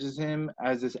brain imagines him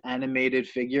as this animated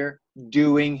figure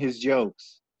doing his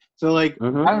jokes. So, like, I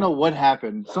don't know what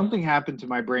happened. Something happened to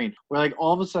my brain where, like,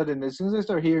 all of a sudden, as soon as I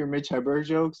start hearing Mitch Hedberg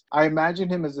jokes, I imagine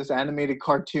him as this animated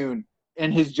cartoon,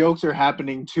 and his jokes are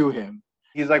happening to him.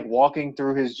 He's, like, walking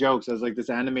through his jokes as, like, this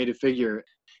animated figure.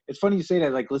 It's funny you say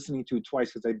that, like, listening to it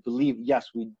twice, because I believe, yes,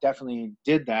 we definitely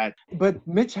did that. But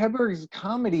Mitch Hedberg's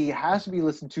comedy has to be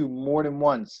listened to more than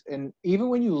once. And even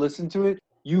when you listen to it,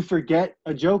 you forget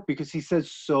a joke because he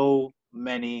says so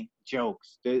many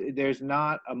jokes. There's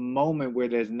not a moment where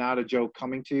there's not a joke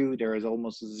coming to you. There is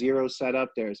almost zero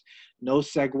setup. There's no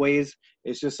segues.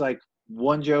 It's just like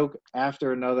one joke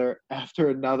after another,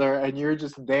 and you're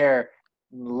just there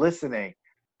listening.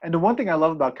 And the one thing I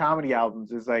love about comedy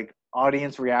albums is, like,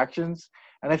 audience reactions.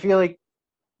 And I feel like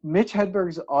Mitch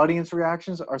Hedberg's audience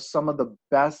reactions are some of the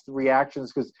best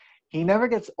reactions, because he never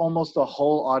gets almost the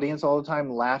whole audience all the time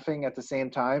laughing at the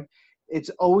same time. It's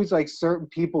always like certain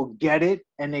people get it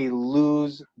and they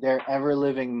lose their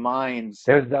ever-living minds.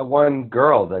 There's that one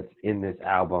girl that's in this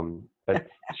album that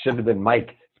should have been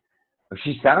mic'd.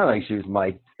 She sounded like she was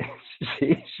mic'd.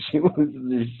 she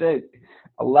was shit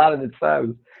a lot of the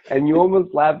times. And you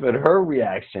almost laugh at her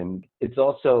reaction. It's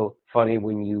also funny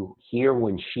when you hear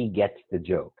when she gets the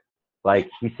joke. Like,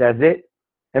 he says it,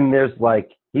 and there's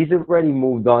like, he's already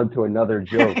moved on to another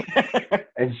joke.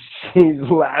 And she's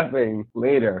laughing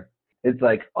later. It's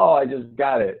like, oh, I just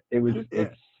got it.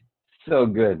 It's so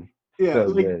good. Yeah, so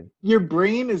like, good. Your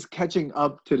brain is catching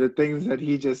up to the things that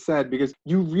he just said, because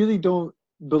you really don't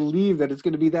believe that it's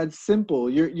going to be that simple.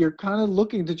 You're kind of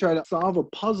looking to try to solve a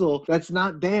puzzle that's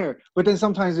not there. But then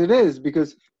sometimes it is,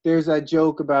 because there's that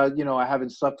joke about, I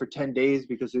haven't slept for 10 days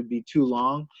because it'd be too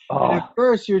long. And at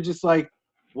first you're just like,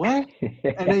 what?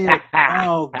 And then you're like,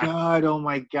 oh God, oh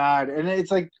my God. And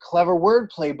it's like clever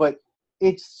wordplay, but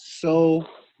it's so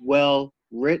well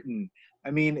written.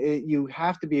 I mean, you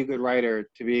have to be a good writer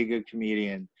to be a good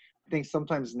comedian. I think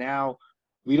sometimes now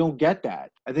we don't get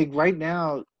that. I think right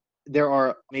now there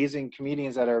are amazing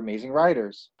comedians that are amazing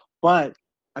writers, but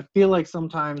I feel like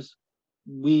sometimes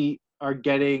we are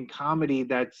getting comedy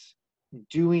that's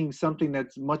doing something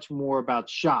that's much more about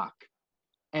shock,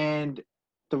 and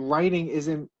the writing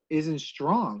isn't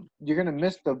strong. You're gonna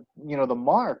miss the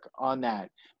mark on that.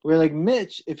 Where like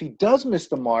Mitch, if he does miss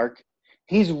the mark,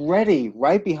 he's ready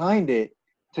right behind it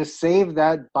to save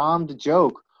that bombed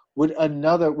joke with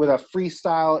a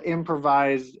freestyle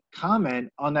improvised comment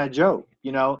on that joke,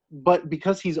 but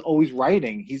because he's always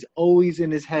writing, he's always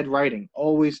in his head writing,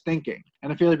 always thinking.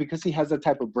 And I feel like because he has that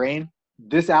type of brain,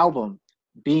 this album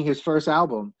being his first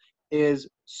album is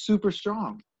super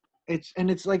strong.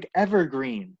 It's like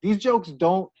evergreen. These jokes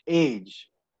don't age.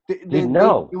 They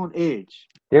don't age.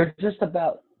 They're just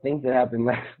about things that happen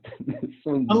last.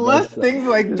 Unless things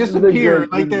like disappear,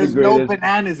 like there's no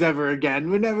bananas ever again.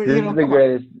 Whenever this is the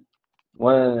greatest.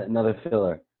 Another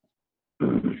filler.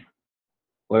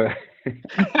 Where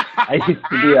I used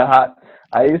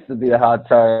to be a hot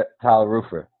tile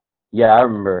roofer. Yeah, I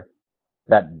remember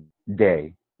that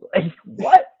day. Like,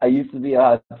 what? I used to be a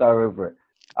hot tile roofer.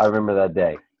 I remember that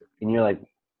day. And you're like,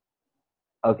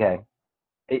 okay.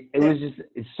 It was just,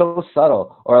 it's so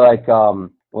subtle. Or like,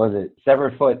 what was it?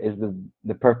 Severed foot is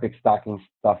the perfect stocking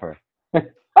stuffer.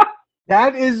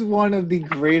 That is one of the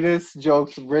greatest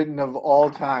jokes written of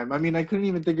all time. I mean, I couldn't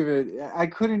even think of it. I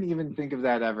couldn't even think of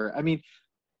that ever. I mean,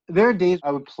 there are days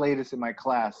I would play this in my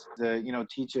class,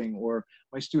 teaching, or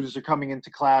my students are coming into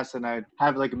class and I'd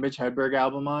have like a Mitch Hedberg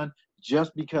album on,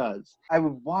 just because I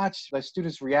would watch my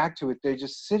students react to it. They're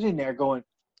just sitting there going,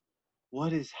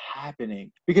 what is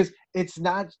happening? Because it's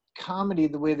not comedy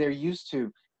the way they're used to.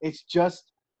 It's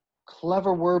just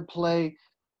clever wordplay,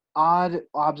 odd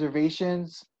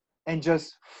observations, and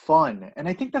just fun. And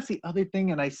I think that's the other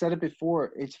thing, and I said it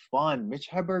before, it's fun. Mitch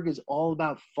Hedberg is all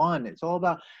about fun. It's all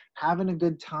about having a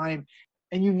good time,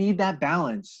 and you need that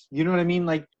balance. You know what I mean?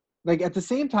 Like at the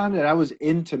same time that I was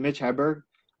into Mitch Hedberg,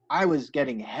 I was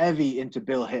getting heavy into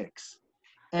Bill Hicks.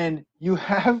 And you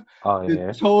have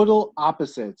the total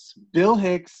opposites. Bill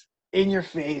Hicks, in your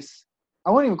face. I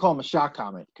wouldn't even call him a shock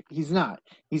comic. He's not.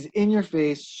 He's in your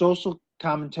face, social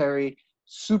commentary,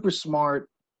 super smart,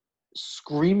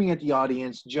 screaming at the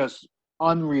audience, just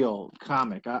unreal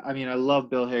comic. I mean, I love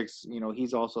Bill Hicks.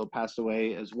 He's also passed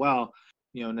away as well,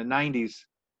 in the 90s.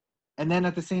 And then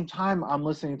at the same time, I'm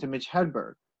listening to Mitch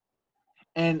Hedberg.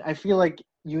 And I feel like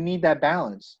you need that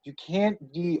balance. You can't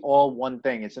be all one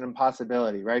thing. It's an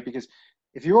impossibility, right? Because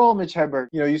if you're all Mitch Hedberg,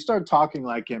 you start talking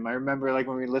like him. I remember like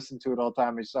when we listened to it all the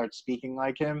time, we start speaking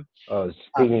like him. Oh,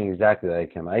 speaking exactly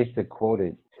like him. I used to quote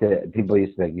it to people.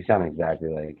 Used to be like, you sound exactly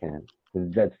like him.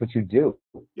 That's what you do.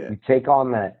 Yeah. You take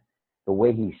on the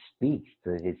way he speaks,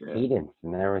 to his cadence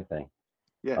and everything.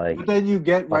 Yeah, but then you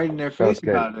get right in their face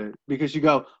about it, because you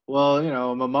go, well,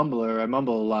 I'm a mumbler. I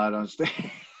mumble a lot on stage.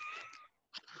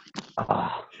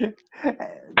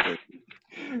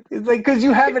 It's like, because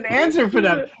you have an answer for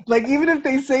them. Like, even if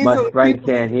they say my something. friend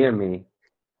can't hear me.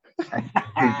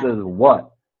 He says,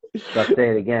 what? So I say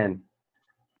it again.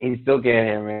 He still can't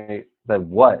hear me. It's like,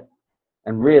 what?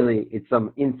 And really, it's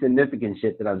some insignificant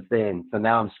shit that I'm saying. So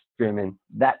now I'm screaming,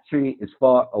 that tree is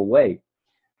far away.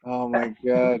 Oh, my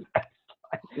God.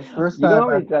 The first time. You know how time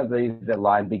many times I use that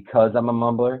line because I'm a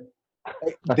mumbler?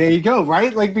 There you go,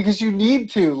 right? Like, because you need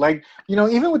to. Like,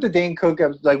 even with the Dane Cook,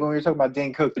 like when we were talking about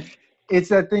Dane Cook, it's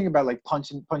that thing about like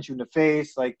punch you in the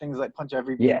face, like things like punch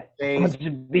every bee in the face. Punch a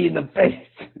bee in the face.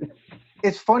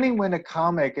 It's funny when a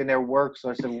comic and their work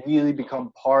starts to really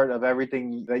become part of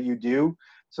everything that you do,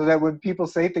 so that when people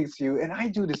say things to you, and I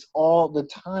do this all the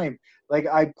time, like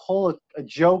I pull a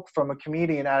joke from a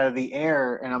comedian out of the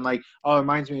air, and I'm like, oh, it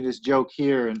reminds me of this joke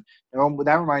here, and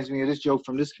that reminds me of this joke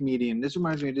from this comedian. This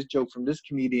reminds me of this joke from this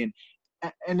comedian.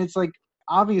 And it's like,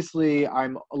 obviously,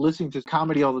 I'm listening to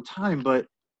comedy all the time, but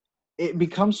it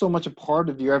becomes so much a part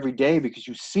of your everyday because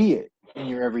you see it in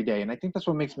your everyday. And I think that's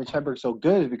what makes Mitch Hedberg so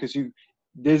good, because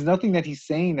there's nothing that he's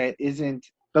saying that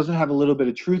doesn't have a little bit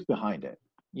of truth behind it,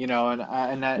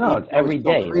 and that. No, it's every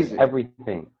day. Crazy.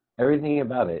 Everything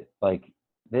about it. Like,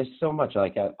 there's so much.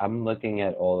 Like, I'm looking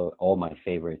at all my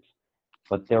favorites,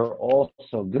 but they're all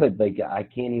so good. Like, I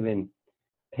can't even.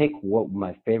 pick what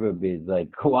my favorite would be, it's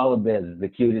like koala bears is the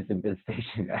cutest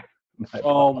infestation ever.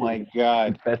 Oh my God.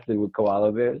 Infested with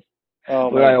koala bears. Oh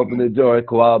When my I open God. the door,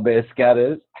 koala bear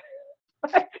scatters.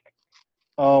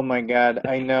 Oh my God.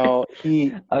 I know.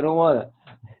 I don't want to.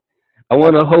 I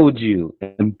want to hold you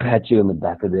and pat you on the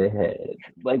back of the head.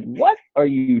 Like, what are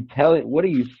you telling? What are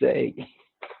you saying?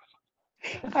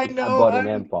 I I know. bought an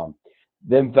ant farm.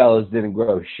 Them fellas didn't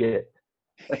grow shit.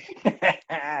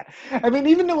 I mean,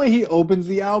 even the way he opens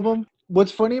the album,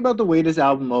 what's funny about the way this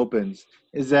album opens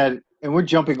is that, and we're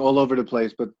jumping all over the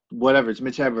place, but whatever, it's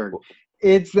Mitch Hedberg.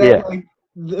 It's that, Yeah, like,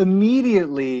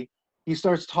 immediately he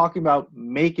starts talking about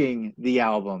making the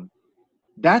album.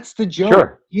 That's the joke.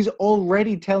 sure. He's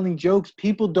already telling jokes.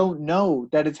 People don't know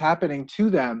that it's happening to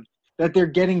them, that they're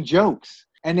getting jokes.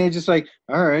 And they're just like,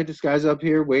 all right, this guy's up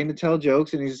here waiting to tell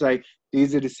jokes. And he's just like,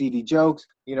 these are the CD jokes,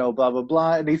 blah, blah,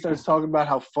 blah. And he starts talking about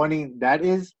how funny that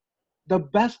is. The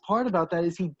best part about that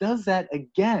is he does that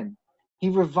again. He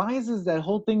revises that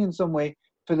whole thing in some way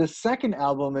for the second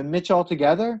album and Mitch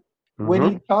Altogether when he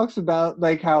Mm-hmm. talks about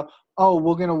like how, oh,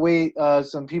 we're going to wait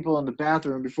some people in the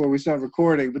bathroom before we start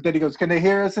recording. But then he goes, can they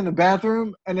hear us in the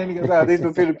bathroom? And then he goes, oh, these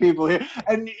are the people here.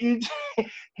 And he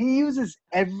uses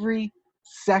every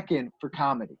second for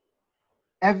comedy.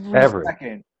 Every Every.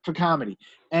 second for comedy.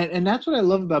 And that's what I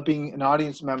love about being an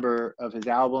audience member of his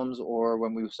albums or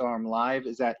when we saw him live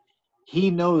is that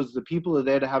he knows the people are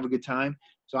there to have a good time.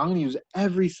 So I'm going to use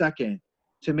every second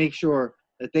to make sure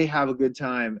that they have a good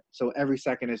time. So every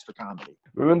second is for comedy.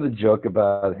 Remember the joke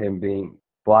about him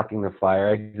blocking the fire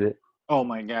exit? Oh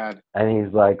my God. And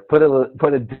he's like, put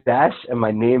a dash and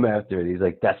my name after it. He's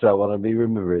like, that's what I want to be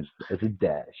remembered as a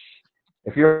dash.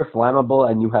 If you're flammable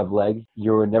and you have legs,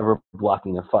 you're never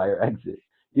blocking a fire exit.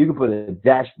 You can put a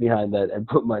dash behind that and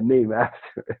put my name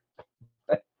after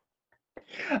it.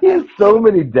 He has so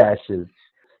many dashes.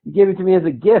 He gave it to me as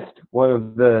a gift, one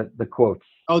of the quotes.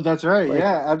 Oh, that's right. Like,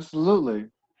 Yeah, absolutely. so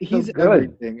He's good.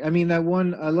 everything. I mean, that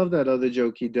one. I love that other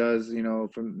joke he does.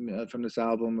 From this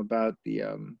album about the.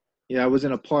 Yeah, I was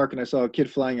in a park and I saw a kid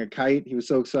flying a kite. He was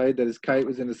so excited that his kite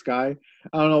was in the sky.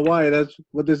 I don't know why. That's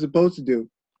what they're supposed to do.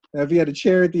 Now, if he had a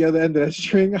chair at the other end of that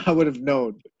string, I would have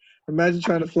known. Imagine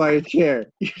trying to fly a chair.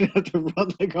 You'd have to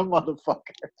run like a motherfucker.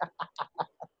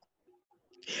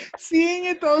 Seeing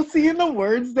it though, seeing the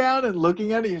words down and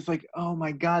looking at it, it's like, oh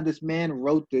my God, this man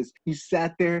wrote this. He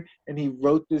sat there and he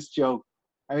wrote this joke.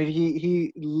 I mean,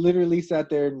 he literally sat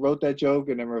there and wrote that joke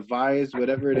and then revised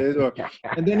whatever it is,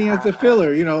 and then he has the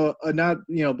filler, not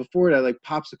before that, like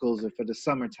popsicles are for the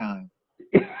summertime.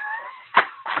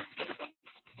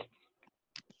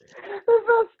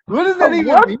 What does that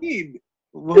even mean?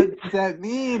 What does that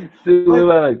mean?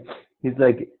 He's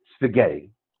like,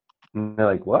 spaghetti. And they're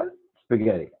like, what?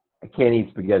 Spaghetti. I can't eat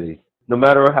spaghetti. No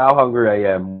matter how hungry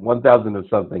I am, 1,000 of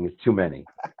something is too many.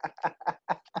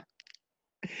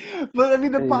 But I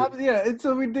mean, it's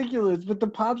so ridiculous. But the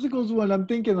popsicles one, I'm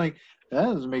thinking like, that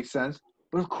doesn't make sense.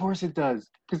 But of course it does.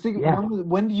 Because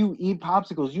when do you eat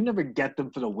popsicles? You never get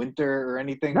them for the winter or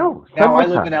anything. No. Now I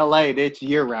live in LA. It's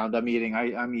year round. I'm eating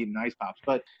ice pops.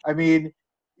 But I mean,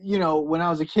 when I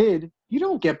was a kid, you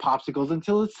don't get popsicles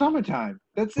until it's summertime.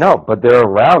 That's it. No, but they're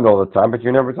around all the time, but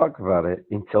you never talk about it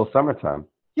until summertime.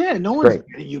 Yeah, no one's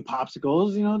getting you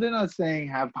popsicles. They're not saying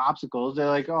have popsicles. They're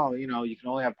like, oh, you can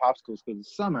only have popsicles because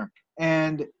it's summer.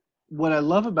 And what I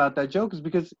love about that joke is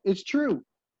because it's true.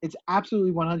 It's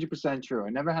absolutely 100% true. I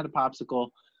never had a popsicle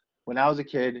when I was a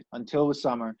kid until it was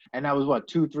summer. And that was,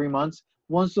 2-3 months?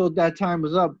 Once that time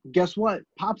was up, guess what?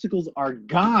 Popsicles are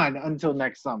gone until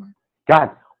next summer.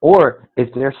 God, or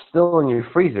if they're still in your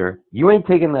freezer, you ain't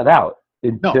taking that out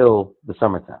until the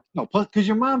summertime. No, because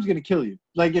your mom's going to kill you.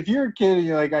 Like, if you're a kid and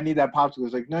you're like, I need that popsicle,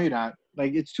 it's like, no, you're not.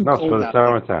 Like, it's too cold for the out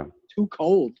summertime. Too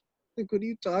cold. Like, what are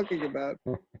you talking about?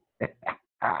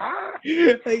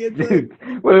 Dude,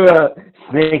 what about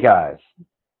snake eyes?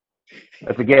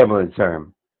 That's a gambling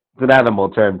term. It's an animal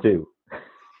term, too.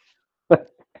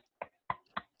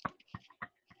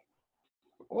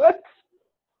 What?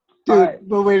 Dude,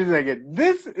 but wait a second.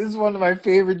 This is one of my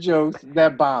favorite jokes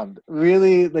that bombed.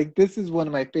 Really, like, this is one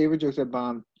of my favorite jokes that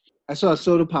bombed. I saw a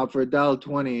soda pop for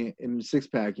 $1.20 in a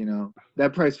 6-pack,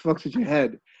 That price fucks with your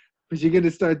head. But you're going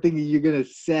to start thinking you're going to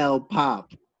sell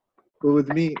pop. But with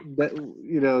me, that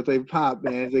it's like pop,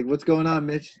 man. It's like, what's going on,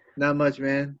 Mitch? Not much,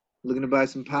 man. Looking to buy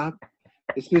some pop?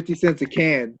 It's 50 cents a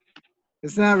can.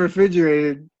 It's not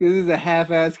refrigerated. This is a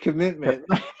half-ass commitment.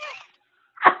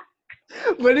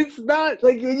 But it's not,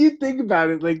 like, when you think about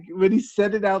it, like, when he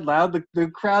said it out loud, the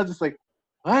crowd's just like,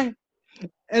 what?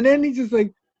 And then he's just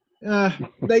like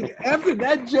after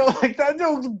that joke, like, that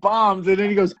joke's bombs. And then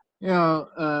he goes,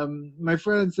 My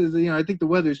friend says, I think the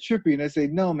weather's trippy. And I say,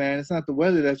 no, man, it's not the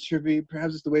weather that's trippy.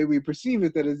 Perhaps it's the way we perceive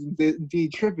it that is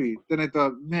indeed trippy. Then I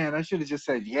thought, man, I should have just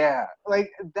said, yeah.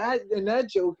 Like that, and that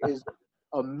joke is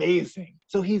amazing.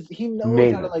 So he knows how to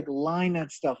Amazing. like line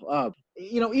that stuff up.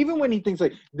 Even when he thinks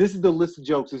like, this is the list of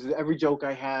jokes, this is every joke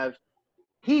I have.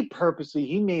 He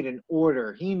made an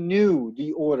order. He knew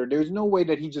the order. There's no way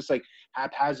that he just like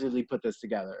haphazardly put this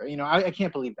together. I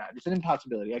can't believe that. It's an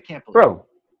impossibility. I can't believe it.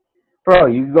 Bro,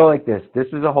 you can go like this. This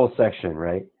is a whole section,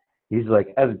 right? He's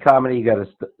like, as a comedy, you got to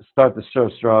start the show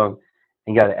strong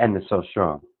and you got to end the show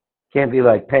strong. Can't be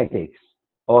like pancakes.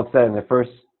 All of a sudden,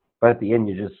 but at the end,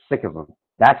 you're just sick of them.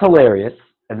 That's hilarious.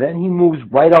 And then he moves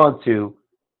right on to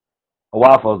a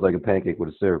waffle is like a pancake with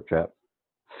a syrup trap.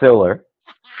 Filler.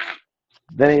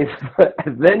 Then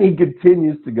he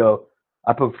continues to go,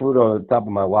 I put fruit on the top of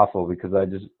my waffle because I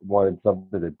just wanted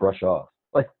something to brush off.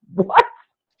 Like, what?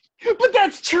 But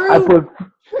that's true. I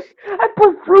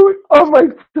put fruit on my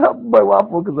top of my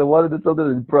waffle because I wanted something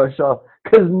to brush off.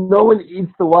 Because no one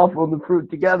eats the waffle and the fruit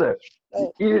together.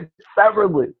 You eat it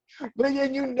separately. But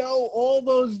then all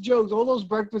those jokes, all those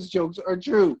breakfast jokes are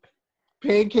true.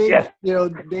 Pancakes,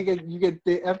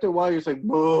 after a while you're just like,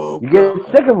 whoa. You get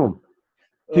sick of them.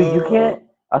 Dude, you can't.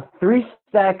 A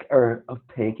 3-stack of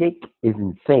pancake is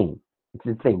insane. It's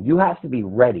insane. You have to be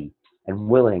ready and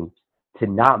willing to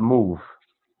not move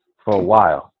for a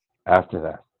while after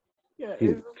that. Yeah,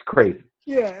 dude, it's crazy.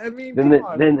 Yeah, I mean, then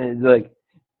it's like,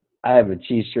 I have a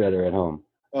cheese shredder at home.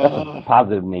 That's a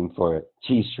positive name for it.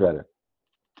 Cheese shredder.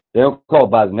 They don't call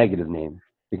it by the negative name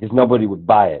because nobody would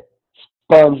buy it.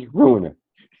 Sponge ruiner.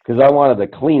 Because I wanted to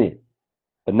clean it.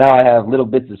 But now I have little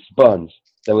bits of sponge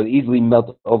that would easily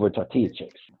melt over tortilla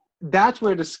chips. That's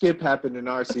where the skip happened in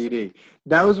our CD.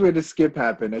 That was where the skip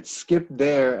happened. It skipped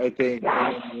there, I think.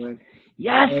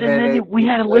 Yes, and then we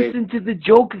had to listen to the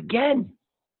joke again.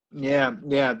 Yeah,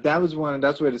 that's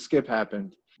where the skip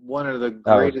happened. One of the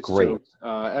greatest jokes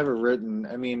ever written.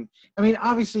 I mean,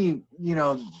 obviously,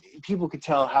 people could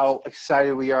tell how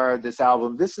excited we are at this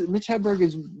album. Mitch Hedberg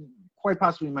is quite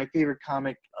possibly my favorite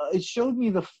comic. It showed me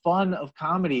the fun of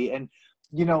comedy, and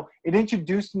it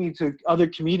introduced me to other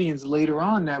comedians later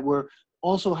on that were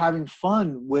also having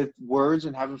fun with words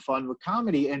and having fun with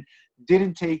comedy and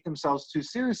didn't take themselves too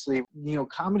seriously.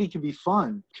 Comedy can be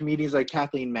fun. Comedians like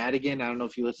Kathleen Madigan. I don't know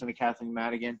if you listen to Kathleen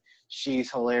Madigan. She's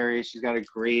hilarious. She's got a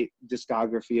great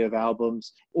discography of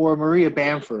albums. Or Maria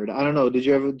Bamford. I don't know. Do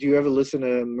you ever listen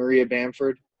to Maria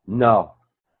Bamford? No.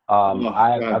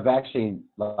 I've actually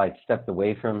stepped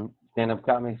away from stand-up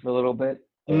comedy for a little bit.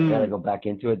 I gotta go back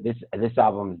into it. This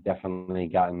album has definitely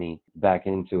gotten me back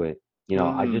into it.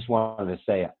 I just wanted to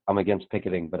say I'm against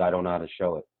picketing, but I don't know how to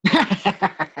show it.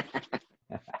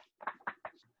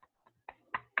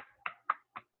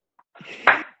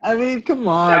 I mean, come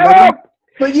on.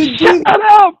 But you do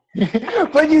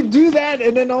But you do that,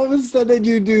 and then all of a sudden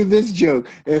you do this joke.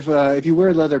 If you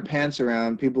wear leather pants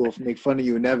around, people will make fun of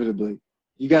you inevitably.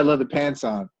 You got leather pants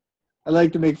on. I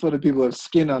like to make fun of people who have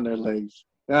skin on their legs.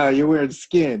 You're wearing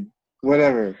skin.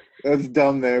 Whatever. That's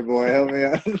dumb there, boy. Help me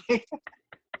out.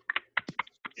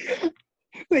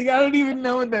 I don't even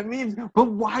know what that means.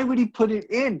 But why would he put it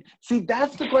in? See,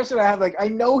 that's the question I have. I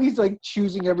know he's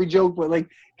choosing every joke, but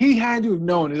he had to have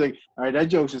known. He's like, all right, that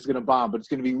joke's just gonna bomb, but it's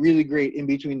gonna be really great in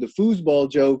between the foosball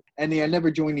joke and the I never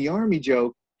joined the army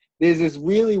joke. There's this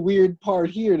really weird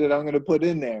part here that I'm gonna put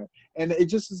in there, and it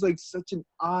just is such an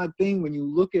odd thing when you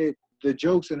look at the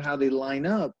jokes and how they line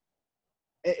up.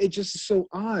 It just is so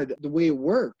odd the way it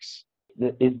works.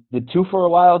 Is the 2 for a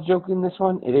while joke in this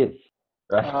one? It is.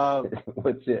 Right?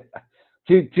 What's it?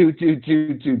 2, 2, 2,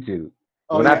 2, 2, 2.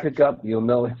 When I pick up, you'll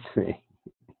know it's me.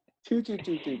 2, 2, 2,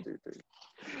 2, 2, 2.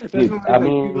 Dude,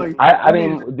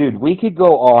 dude, we could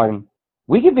go on.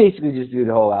 We could basically just do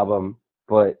the whole album,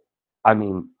 but I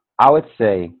would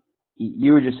say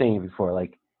you were just saying it before.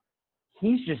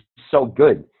 He's just so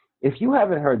good. If you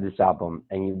haven't heard this album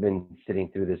and you've been sitting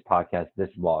through this podcast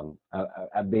this long,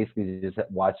 I'm basically just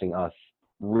watching us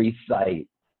try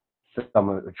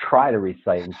to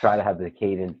recite and try to have the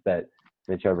cadence that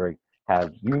Mitch Hedberg has.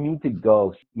 You need to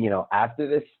go, after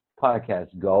this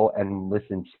podcast, go and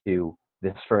listen to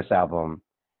this first album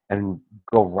and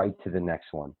go right to the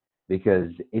next one, because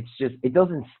it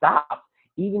doesn't stop.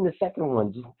 Even the second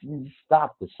one just didn't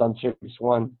stop. The Sunships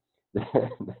one, the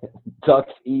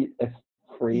Ducks Eat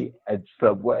Free at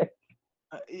Subway.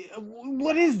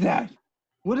 What is that?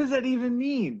 What does that even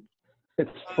mean? It's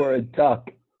for a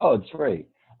duck. Oh, it's free.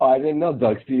 Oh, I didn't know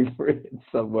ducks eat free at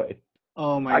Subway.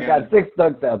 Oh my God! I got 6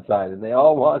 ducks outside, and they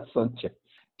all want Sunships.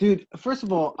 Dude, first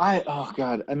of all,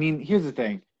 here's the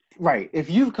thing. Right, if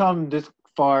you've come this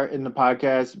far in the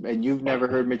podcast and you've never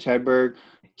heard Mitch Hedberg,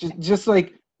 just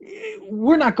like,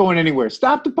 we're not going anywhere.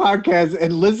 Stop the podcast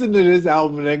and listen to this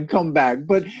album and then come back.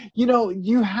 But,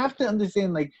 you have to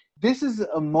understand, like, this is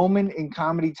a moment in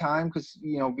comedy time because,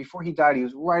 before he died, he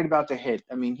was right about to hit.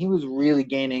 I mean, he was really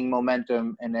gaining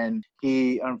momentum, and then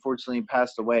he unfortunately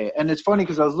passed away. And it's funny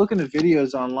because I was looking at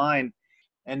videos online,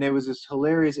 and there was this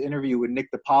hilarious interview with Nick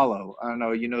DiPaolo. I don't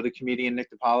know, the comedian Nick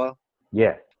DiPaolo?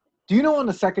 Yeah. Do you know on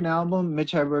the second album,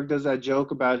 Mitch Hedberg does that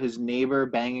joke about his neighbor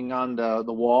banging on the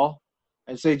wall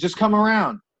and say, just come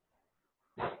around?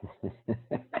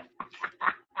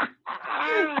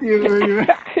 You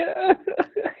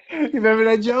remember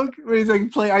that joke? Where he's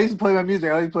like, I used to play my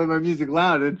music. I used to play my music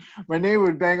loud, and my neighbor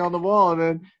would bang on the wall, and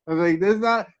then I was like,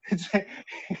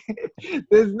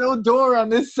 there's no door on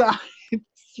this side.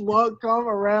 Come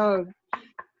around.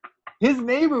 His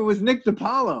neighbor was Nick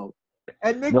DiPaolo.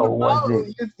 And Nick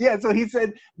DiPaolo, so he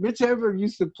said Mitch Hedberg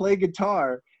used to play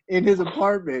guitar in his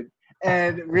apartment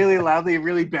and really loudly and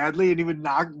really badly, and he would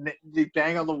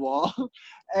bang on the wall.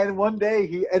 And one day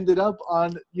he ended up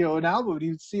on, an album, and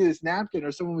you'd see this napkin,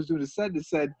 or someone was doing a set that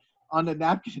said on the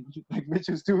napkin, like Mitch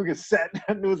was doing a set,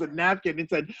 and there was a napkin, it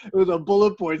was a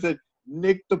bullet point, it said,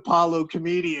 Nick DiPaolo,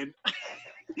 comedian.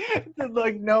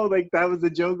 That was a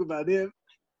joke about him.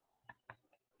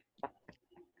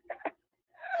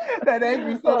 That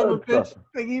angry son of a bitch.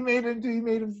 Like he made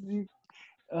him.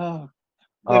 Oh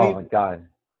my God.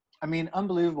 I mean,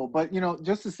 unbelievable. But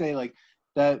just to say, like,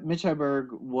 that Mitch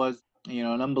Hedberg was,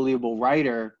 an unbelievable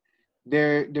writer.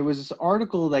 There was this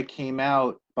article that came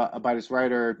out by this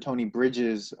writer Tony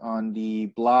Bridges on the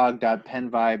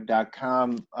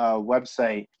blog.penvibe.com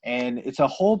website, and it's a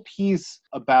whole piece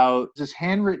about this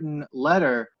handwritten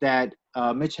letter that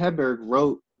Mitch Hedberg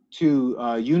wrote to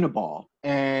Uniball,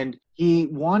 and he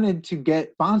wanted to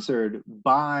get sponsored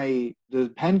by the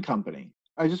pen company.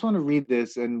 I just want to read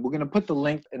this, and we're going to put the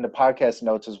link in the podcast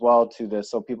notes as well to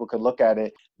this so people could look at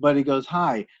it. But he goes,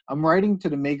 "Hi, I'm writing to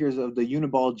the makers of the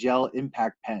Uniball Gel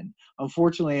Impact Pen.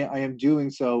 Unfortunately, I am doing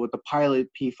so with the Pilot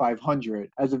P500.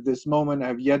 As of this moment, I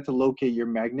have yet to locate your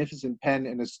magnificent pen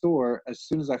in a store. As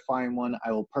soon as I find one,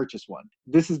 I will purchase one.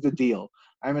 This is the deal.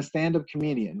 I'm a stand-up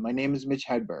comedian. My name is Mitch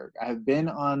Hedberg. I have been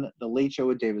on The Late Show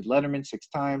with David Letterman 6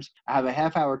 times. I have a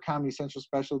half-hour Comedy Central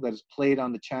special that is played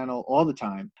on the channel all the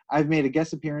time. I've made a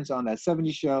guest appearance on That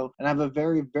 70s Show, and I have a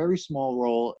very, very small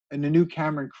role in the new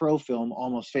Cameron Crowe film,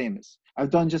 Almost Famous.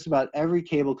 I've done just about every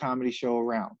cable comedy show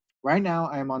around. Right now,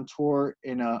 I am on tour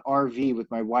in an RV with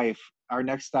my wife. Our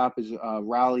next stop is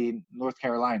Raleigh, North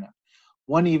Carolina.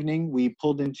 One evening, we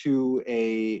pulled into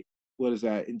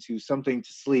into something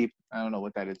to sleep. I don't know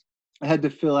what that is. I had to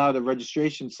fill out a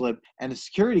registration slip, and a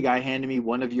security guy handed me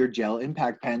one of your gel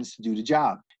impact pens to do the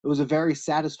job. It was a very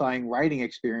satisfying writing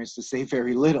experience, to say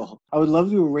very little. I would love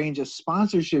to arrange a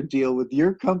sponsorship deal with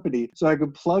your company so I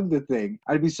could plug the thing.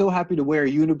 I'd be so happy to wear a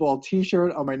Uniball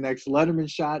t-shirt on my next Letterman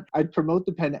shot. I'd promote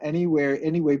the pen anywhere,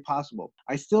 any way possible.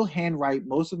 I still handwrite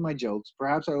most of my jokes.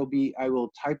 Perhaps I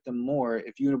will type them more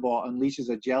if Uniball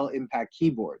unleashes a gel impact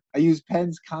keyboard. I use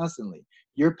pens constantly.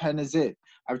 Your pen is it.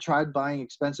 I've tried buying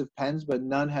expensive pens, but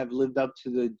none have lived up to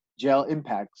the gel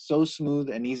impact. So smooth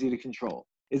and easy to control.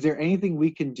 Is there anything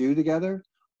we can do together?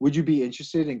 Would you be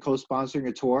interested in co-sponsoring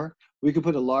a tour? We could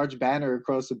put a large banner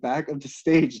across the back of the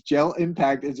stage. Gel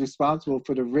Impact is responsible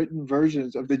for the written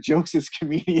versions of the jokes this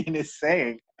comedian is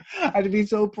saying. I'd be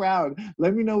so proud.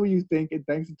 Let me know what you think, and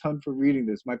thanks a ton for reading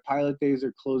this. My pilot days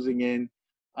are closing in.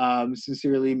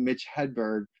 Sincerely, Mitch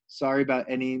Hedberg. Sorry about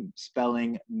any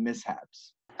spelling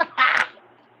mishaps."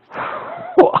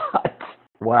 What?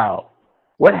 Wow.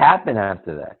 What happened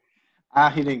after that?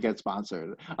 He didn't get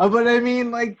sponsored. But I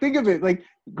mean, like, think of it. Like,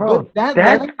 bro,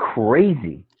 that's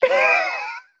crazy.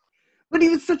 But he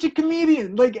was such a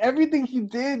comedian. Like, everything he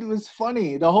did was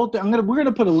funny. The whole thing. We're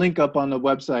gonna put a link up on the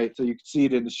website so you can see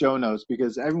it in the show notes,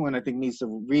 because everyone, I think, needs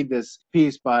to read this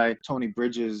piece by Tony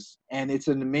Bridges, and it's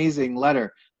an amazing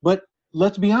letter. But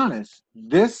let's be honest.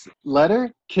 This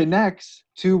letter connects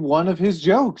to one of his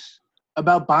jokes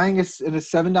about buying a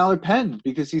 $7 pen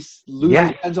because he's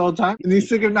losing pens all the time and he's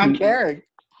sick of not caring.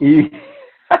 Dude,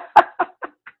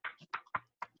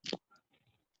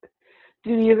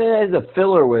 he even has a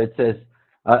filler where it says,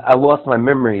 I lost my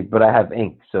memory, but I have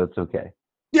ink, so it's okay.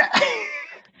 Yeah.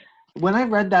 When I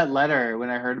read that letter, when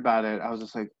I heard about it, I was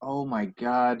just like, oh my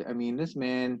God. I mean, this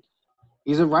man,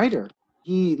 he's a writer.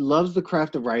 He loves the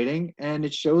craft of writing, and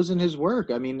it shows in his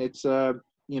work. I mean, it's,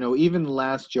 even the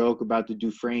last joke about the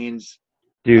Dufresnes.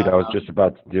 Dude, I was just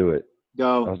about to do it.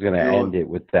 Go. I was going to end it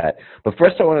with that. But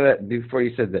first, I wanted to, before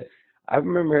you said that, I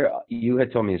remember you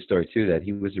had told me a story too that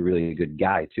he was a really good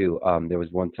guy too. There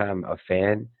was one time a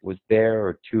fan was there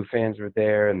or two fans were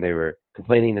there and they were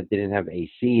complaining that they didn't have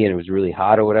AC and it was really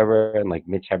hot or whatever. And like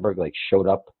Mitch Hedberg like showed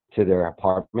up to their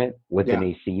apartment with an Yeah,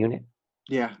 AC unit.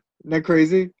 yeah. Isn't that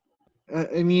crazy?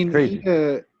 I mean, he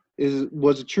Crazy.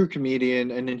 was a true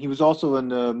comedian, and then he was also in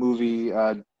the movie,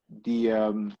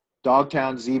 the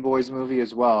Dogtown Z Boys movie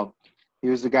as well. He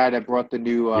was the guy that brought the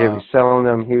new. Yeah, he was selling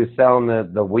them. He was selling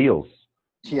the wheels,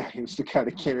 Yeah, he was the guy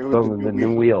that came in with the selling new the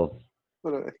new wheel.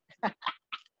 wheels.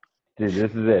 Dude,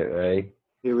 this is it, right?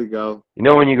 Here we go. You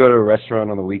know when you go to a restaurant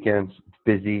on the weekends, it's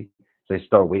busy. So they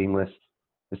start waiting lists.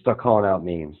 They start calling out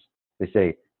names. They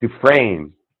say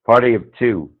Dufresne, party of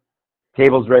two.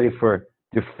 Table's ready for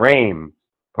Dufresne,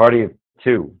 party of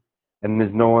two. And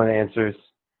there's no one answers.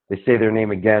 They say their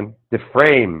name again.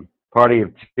 Dufresne, party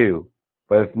of two.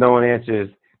 But if no one answers,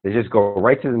 they just go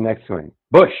right to the next one.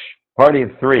 Bush, party of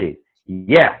three.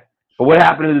 Yeah. But what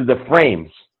happened to the frames?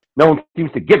 No one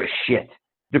seems to give a shit.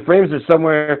 The frames are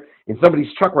somewhere in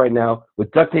somebody's truck right now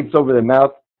with duct tapes over their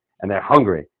mouth and they're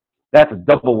hungry. That's a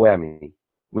double whammy.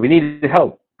 We need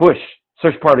help. Bush,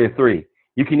 search party of three.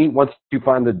 You can eat once you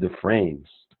find the frames.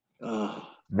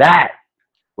 That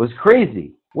was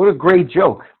crazy. What a great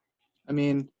joke. I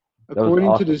mean, That was according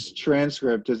to awesome. this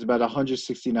transcript, there's about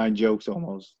 169 jokes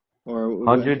almost. Or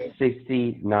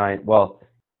 169. Well,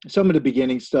 some of the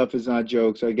beginning stuff is not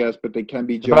jokes, I guess, but they can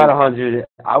be it's about jokes. 100.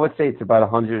 I would say it's about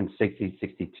 160,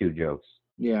 62 jokes.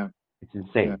 Yeah, It's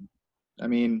insane. yeah. I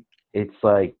mean, It's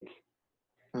like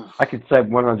I could say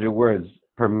 100 words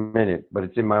per minute, but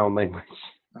it's in my own language.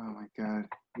 oh my god.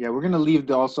 Yeah, we're gonna leave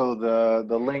also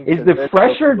the link. Is to the this.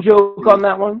 fresher joke on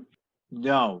that one?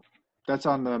 No, that's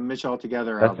on the Mitch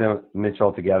Altogether That's album. Mitch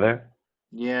altogether.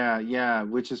 Yeah, yeah.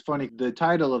 Which is funny. The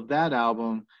title of that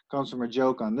album comes from a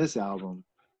joke on this album.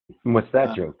 What's that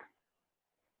Uh, joke?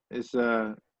 It's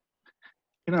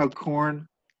corn.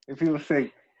 If people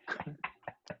say,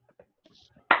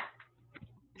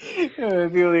 if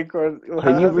people say corn.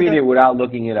 Can you read it without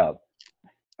looking it up?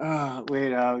 Wait.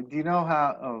 Do you know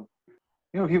how? Oh,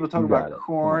 when people talk You about got it.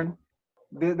 corn.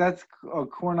 That's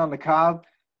corn on the cob.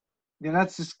 Yeah,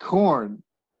 that's just corn.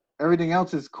 Everything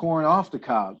else is corn off the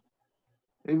cob.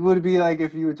 It would be like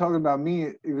if you were talking about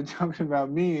me. You were talking about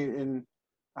me, and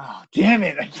oh, damn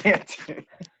it, I can't.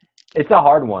 It's a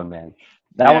hard one, man.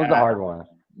 That one's a hard one.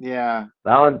 Yeah.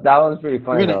 That one's pretty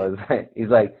funny though. He's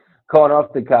like corn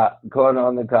off the cob, corn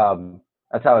on the cob.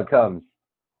 That's how it comes.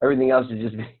 Everything else should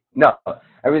just be no.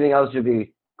 Everything else should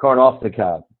be corn off the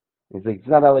cob. He's like, it's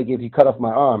not like if you cut off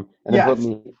my arm and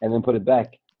then put it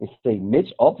back and say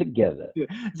Mitch altogether. Yeah.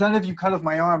 It's not if you cut off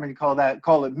my arm and you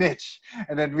call it Mitch,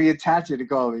 and then reattach it and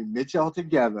call it Mitch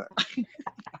altogether.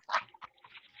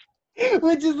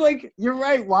 Which is like, you're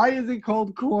right. Why is it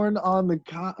called corn on the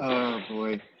cob? Oh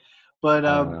boy. But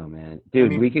I don't know, man. Dude, I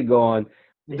mean, we could go on.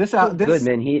 This good,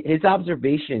 man. His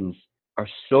observations are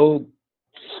so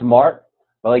smart,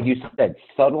 but like you said,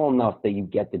 subtle enough that you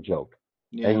get the joke,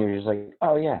 and you're just like,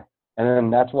 oh yeah. And then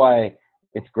that's why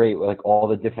it's great, like all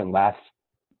the different laughs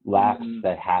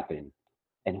that happen,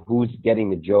 and who's getting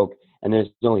the joke. And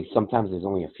sometimes there's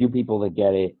only a few people that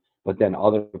get it, but then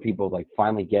other people like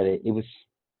finally get it. It was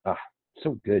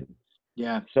so good.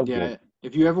 Yeah, so good.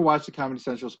 If you ever watch the Comedy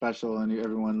Central special, and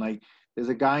everyone there's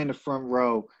a guy in the front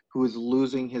row who is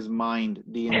losing his mind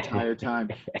the entire time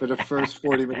for the first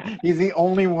 40 minutes. He's the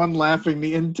only one laughing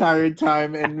the entire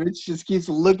time, and Mitch just keeps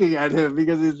looking at him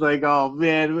because he's like, "Oh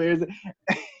man, where's it?"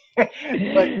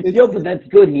 But that's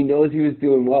good. He knows he was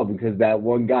doing well because that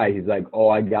one guy, he's like, "Oh,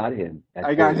 I got him.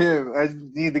 I got him. I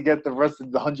need to get the rest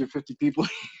of the 150 people."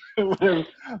 Whatever.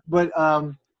 But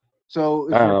so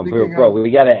if bro,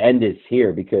 we got to end this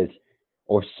here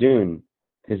or soon,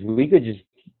 because we could just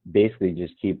basically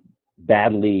just keep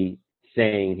badly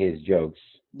saying his jokes.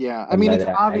 Yeah, I mean, it's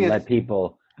obvious.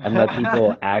 And let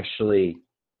people actually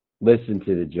listen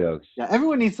to the jokes. Yeah,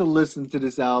 everyone needs to listen to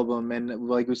this album, and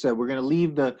like we said, we're gonna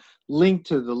leave the link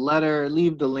to the letter,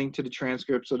 leave the link to the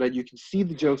transcript, so that you can see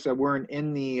the jokes that weren't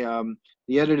in the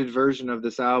edited version of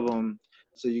this album,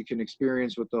 so you can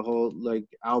experience what the whole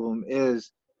album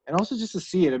is. And also just to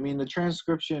see it. I mean, the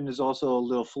transcription is also a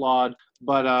little flawed,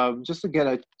 but just to get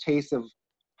a taste of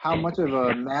how much of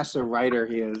a master writer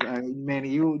he is. Manny,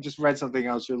 you just read something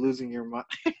else. You're losing your mind.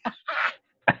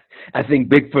 I think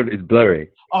Bigfoot is blurry.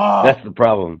 Oh. That's the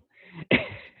problem.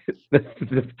 The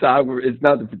photographer. It's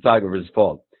not the photographer's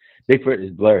fault. Bigfoot is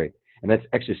blurry, and that's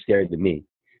extra scary to me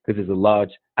because there's a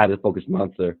large, out-of-focus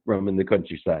monster roaming the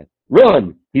countryside.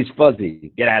 Run! He's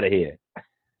fuzzy. Get out of here.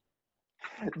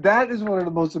 That is one of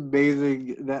the most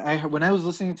amazing when I was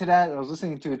listening to that, I was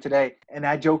listening to it today, and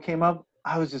that joke came up.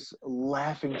 I was just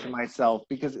laughing to myself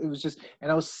because it was just,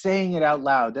 and I was saying it out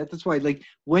loud. That's why, like,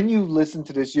 when you listen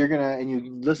to this, and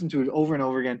you listen to it over and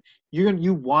over again,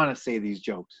 you want to say these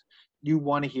jokes. You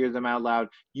want to hear them out loud.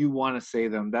 You want to say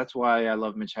them. That's why I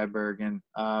love Mitch Hedberg, and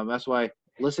that's why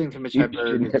listening to Mitch You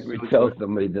Hedberg should is never so tell good.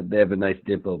 somebody that they have a nice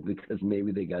dimple because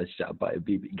maybe they got shot by a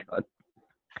BB gun.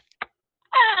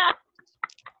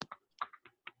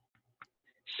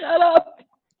 Shut up.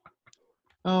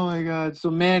 Oh my God!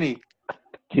 So Manny,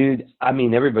 Dude, I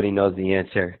mean, everybody knows the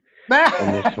answer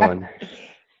on this one.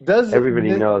 does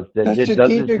Everybody knows that the this doesn't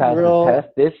strategic pass the grill test.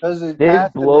 This does it this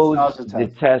pass the blows nostalgia the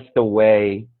test? test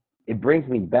away. It brings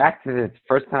me back to the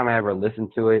first time I ever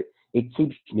listened to it. It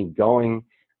keeps me going.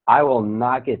 I will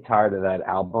not get tired of that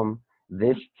album.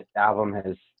 This album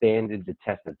has standed the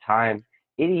test of time.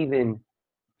 It even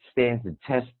stands the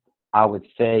test, I would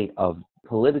say, of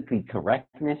politically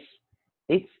correctness.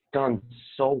 It's done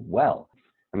so well.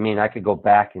 I mean, I could go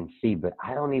back and see, but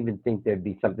I don't even think there'd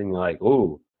be something like,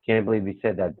 "Ooh, can't believe he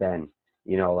said that then."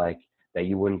 You know, like that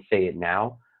you wouldn't say it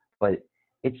now. But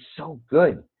it's so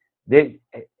good.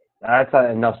 That's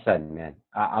enough said, man.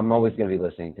 I'm always going to be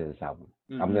listening to this album.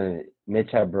 Mm-hmm.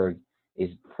 Mitch Hedberg is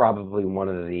probably one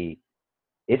of the,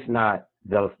 if not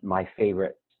my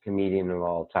favorite comedian of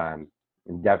all time.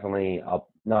 And definitely up.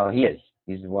 No, he is.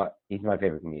 He's my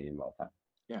favorite comedian of all time.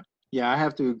 Yeah, I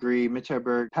have to agree. Mitch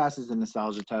Hedberg passes the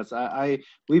nostalgia test.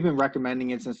 We've been recommending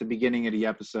it since the beginning of the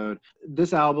episode.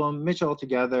 This album, Mitch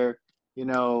Altogether,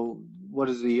 what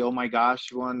is the Oh My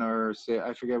Gosh one, or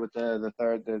I forget what the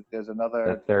third. There's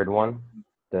another. The third one,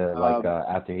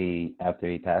 after he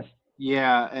passed.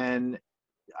 Yeah, and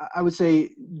I would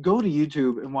say go to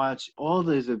YouTube and watch all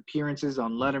his appearances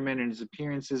on Letterman and his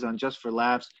appearances on Just for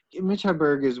Laughs. Mitch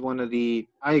Hedberg is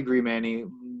I agree, Manny,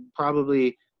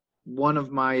 probably one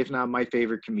of my, if not my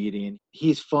favorite comedian.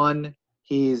 He's fun.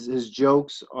 His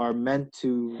jokes are meant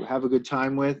to have a good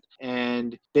time with,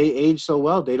 and they age so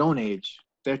well. They don't age.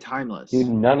 They're timeless. Dude,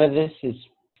 none of this it's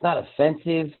not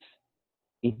offensive.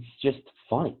 It's just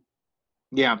funny.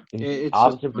 Yeah, it's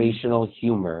observational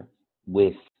humor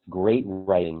with great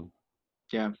writing.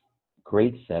 Yeah.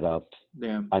 Great setup.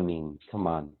 Yeah. I mean, come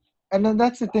on. And then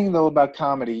that's the thing, though, about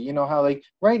comedy. You know how, like,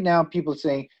 right now people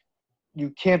saying you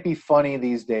can't be funny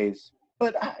these days.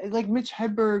 But, like, Mitch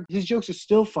Hedberg, his jokes are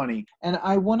still funny. And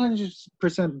I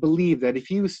 100% believe that if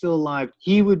he was still alive,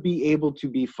 he would be able to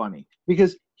be funny.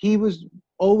 Because he was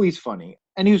always funny.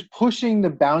 And he was pushing the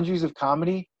boundaries of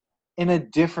comedy in a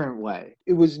different way.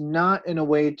 It was not in a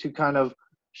way to kind of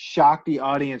shock the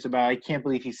audience about, I can't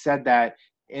believe he said that,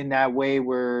 in that way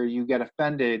where you get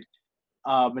offended.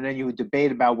 And then you would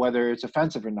debate about whether it's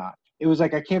offensive or not. It was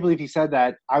like, I can't believe he said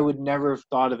that. I would never have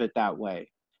thought of it that way.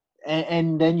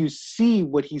 And then you see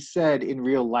what he said in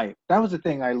real life. That was the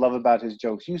thing I love about his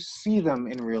jokes. You see them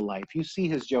in real life. You see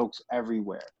his jokes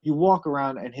everywhere. You walk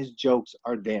around and his jokes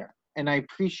are there. And I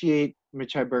appreciate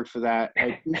Mitch Hedberg for that.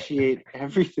 I appreciate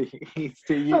everything he's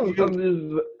doing.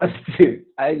 Dude,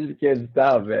 I just can't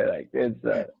stop, man. I can't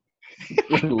stop.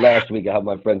 Last week I helped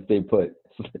my friend stay put.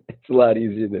 It's a lot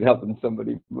easier than helping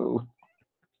somebody move.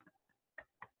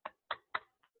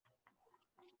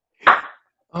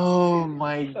 Oh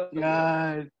my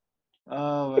God.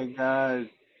 Oh my God.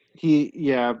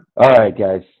 All right,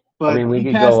 guys. But I mean, we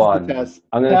could go on.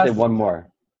 I'm going to say one more.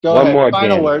 Go one ahead. more,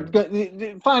 Final Danny.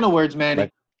 word. Final words, Manny.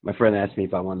 My friend asked me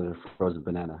if I wanted a frozen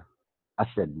banana. I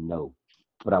said no,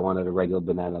 but I wanted a regular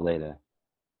banana later.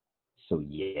 So,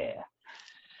 yeah.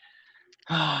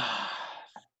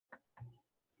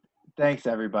 Thanks,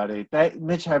 everybody.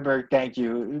 Mitch Hedberg, thank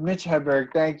you. Mitch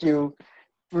Hedberg, thank you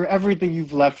for everything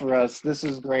you've left for us. This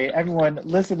is great. Everyone,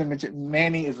 listen to Mitch.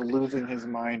 Manny is losing his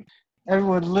mind.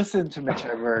 Everyone, listen to Mitch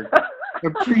Hedberg.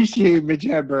 Appreciate Mitch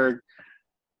Hedberg.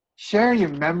 Share your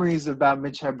memories about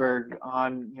Mitch Hedberg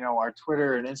on our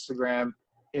Twitter and Instagram.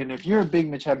 And if you're a big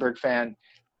Mitch Hedberg fan,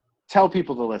 tell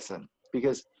people to listen,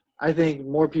 because I think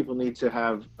more people need to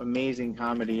have amazing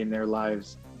comedy in their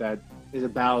lives that is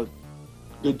about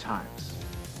good times.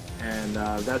 And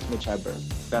that's Mitch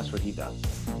Hedberg. That's what he does.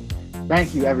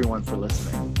 Thank you, everyone, for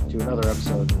listening to another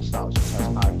episode of the Nostalgia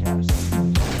Test Podcast.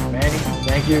 Manny,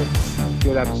 thank you.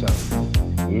 Good episode.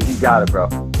 You got it, bro.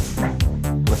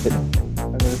 I'm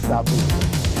going to stop this.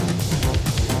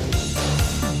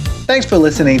 Thanks for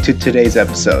listening to today's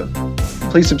episode.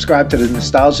 Please subscribe to the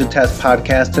Nostalgia Test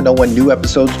Podcast to know when new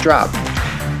episodes drop.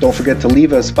 Don't forget to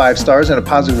leave us 5 stars and a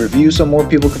positive review so more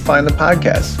people can find the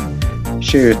podcast.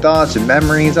 Share your thoughts and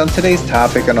memories on today's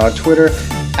topic on our Twitter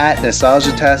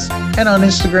 @NostalgiaTest and on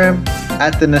Instagram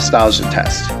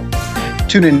 @TheNostalgiaTest.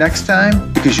 Tune in next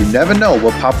time because you never know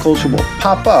what pop culture will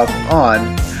pop up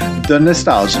on The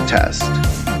Nostalgia Test.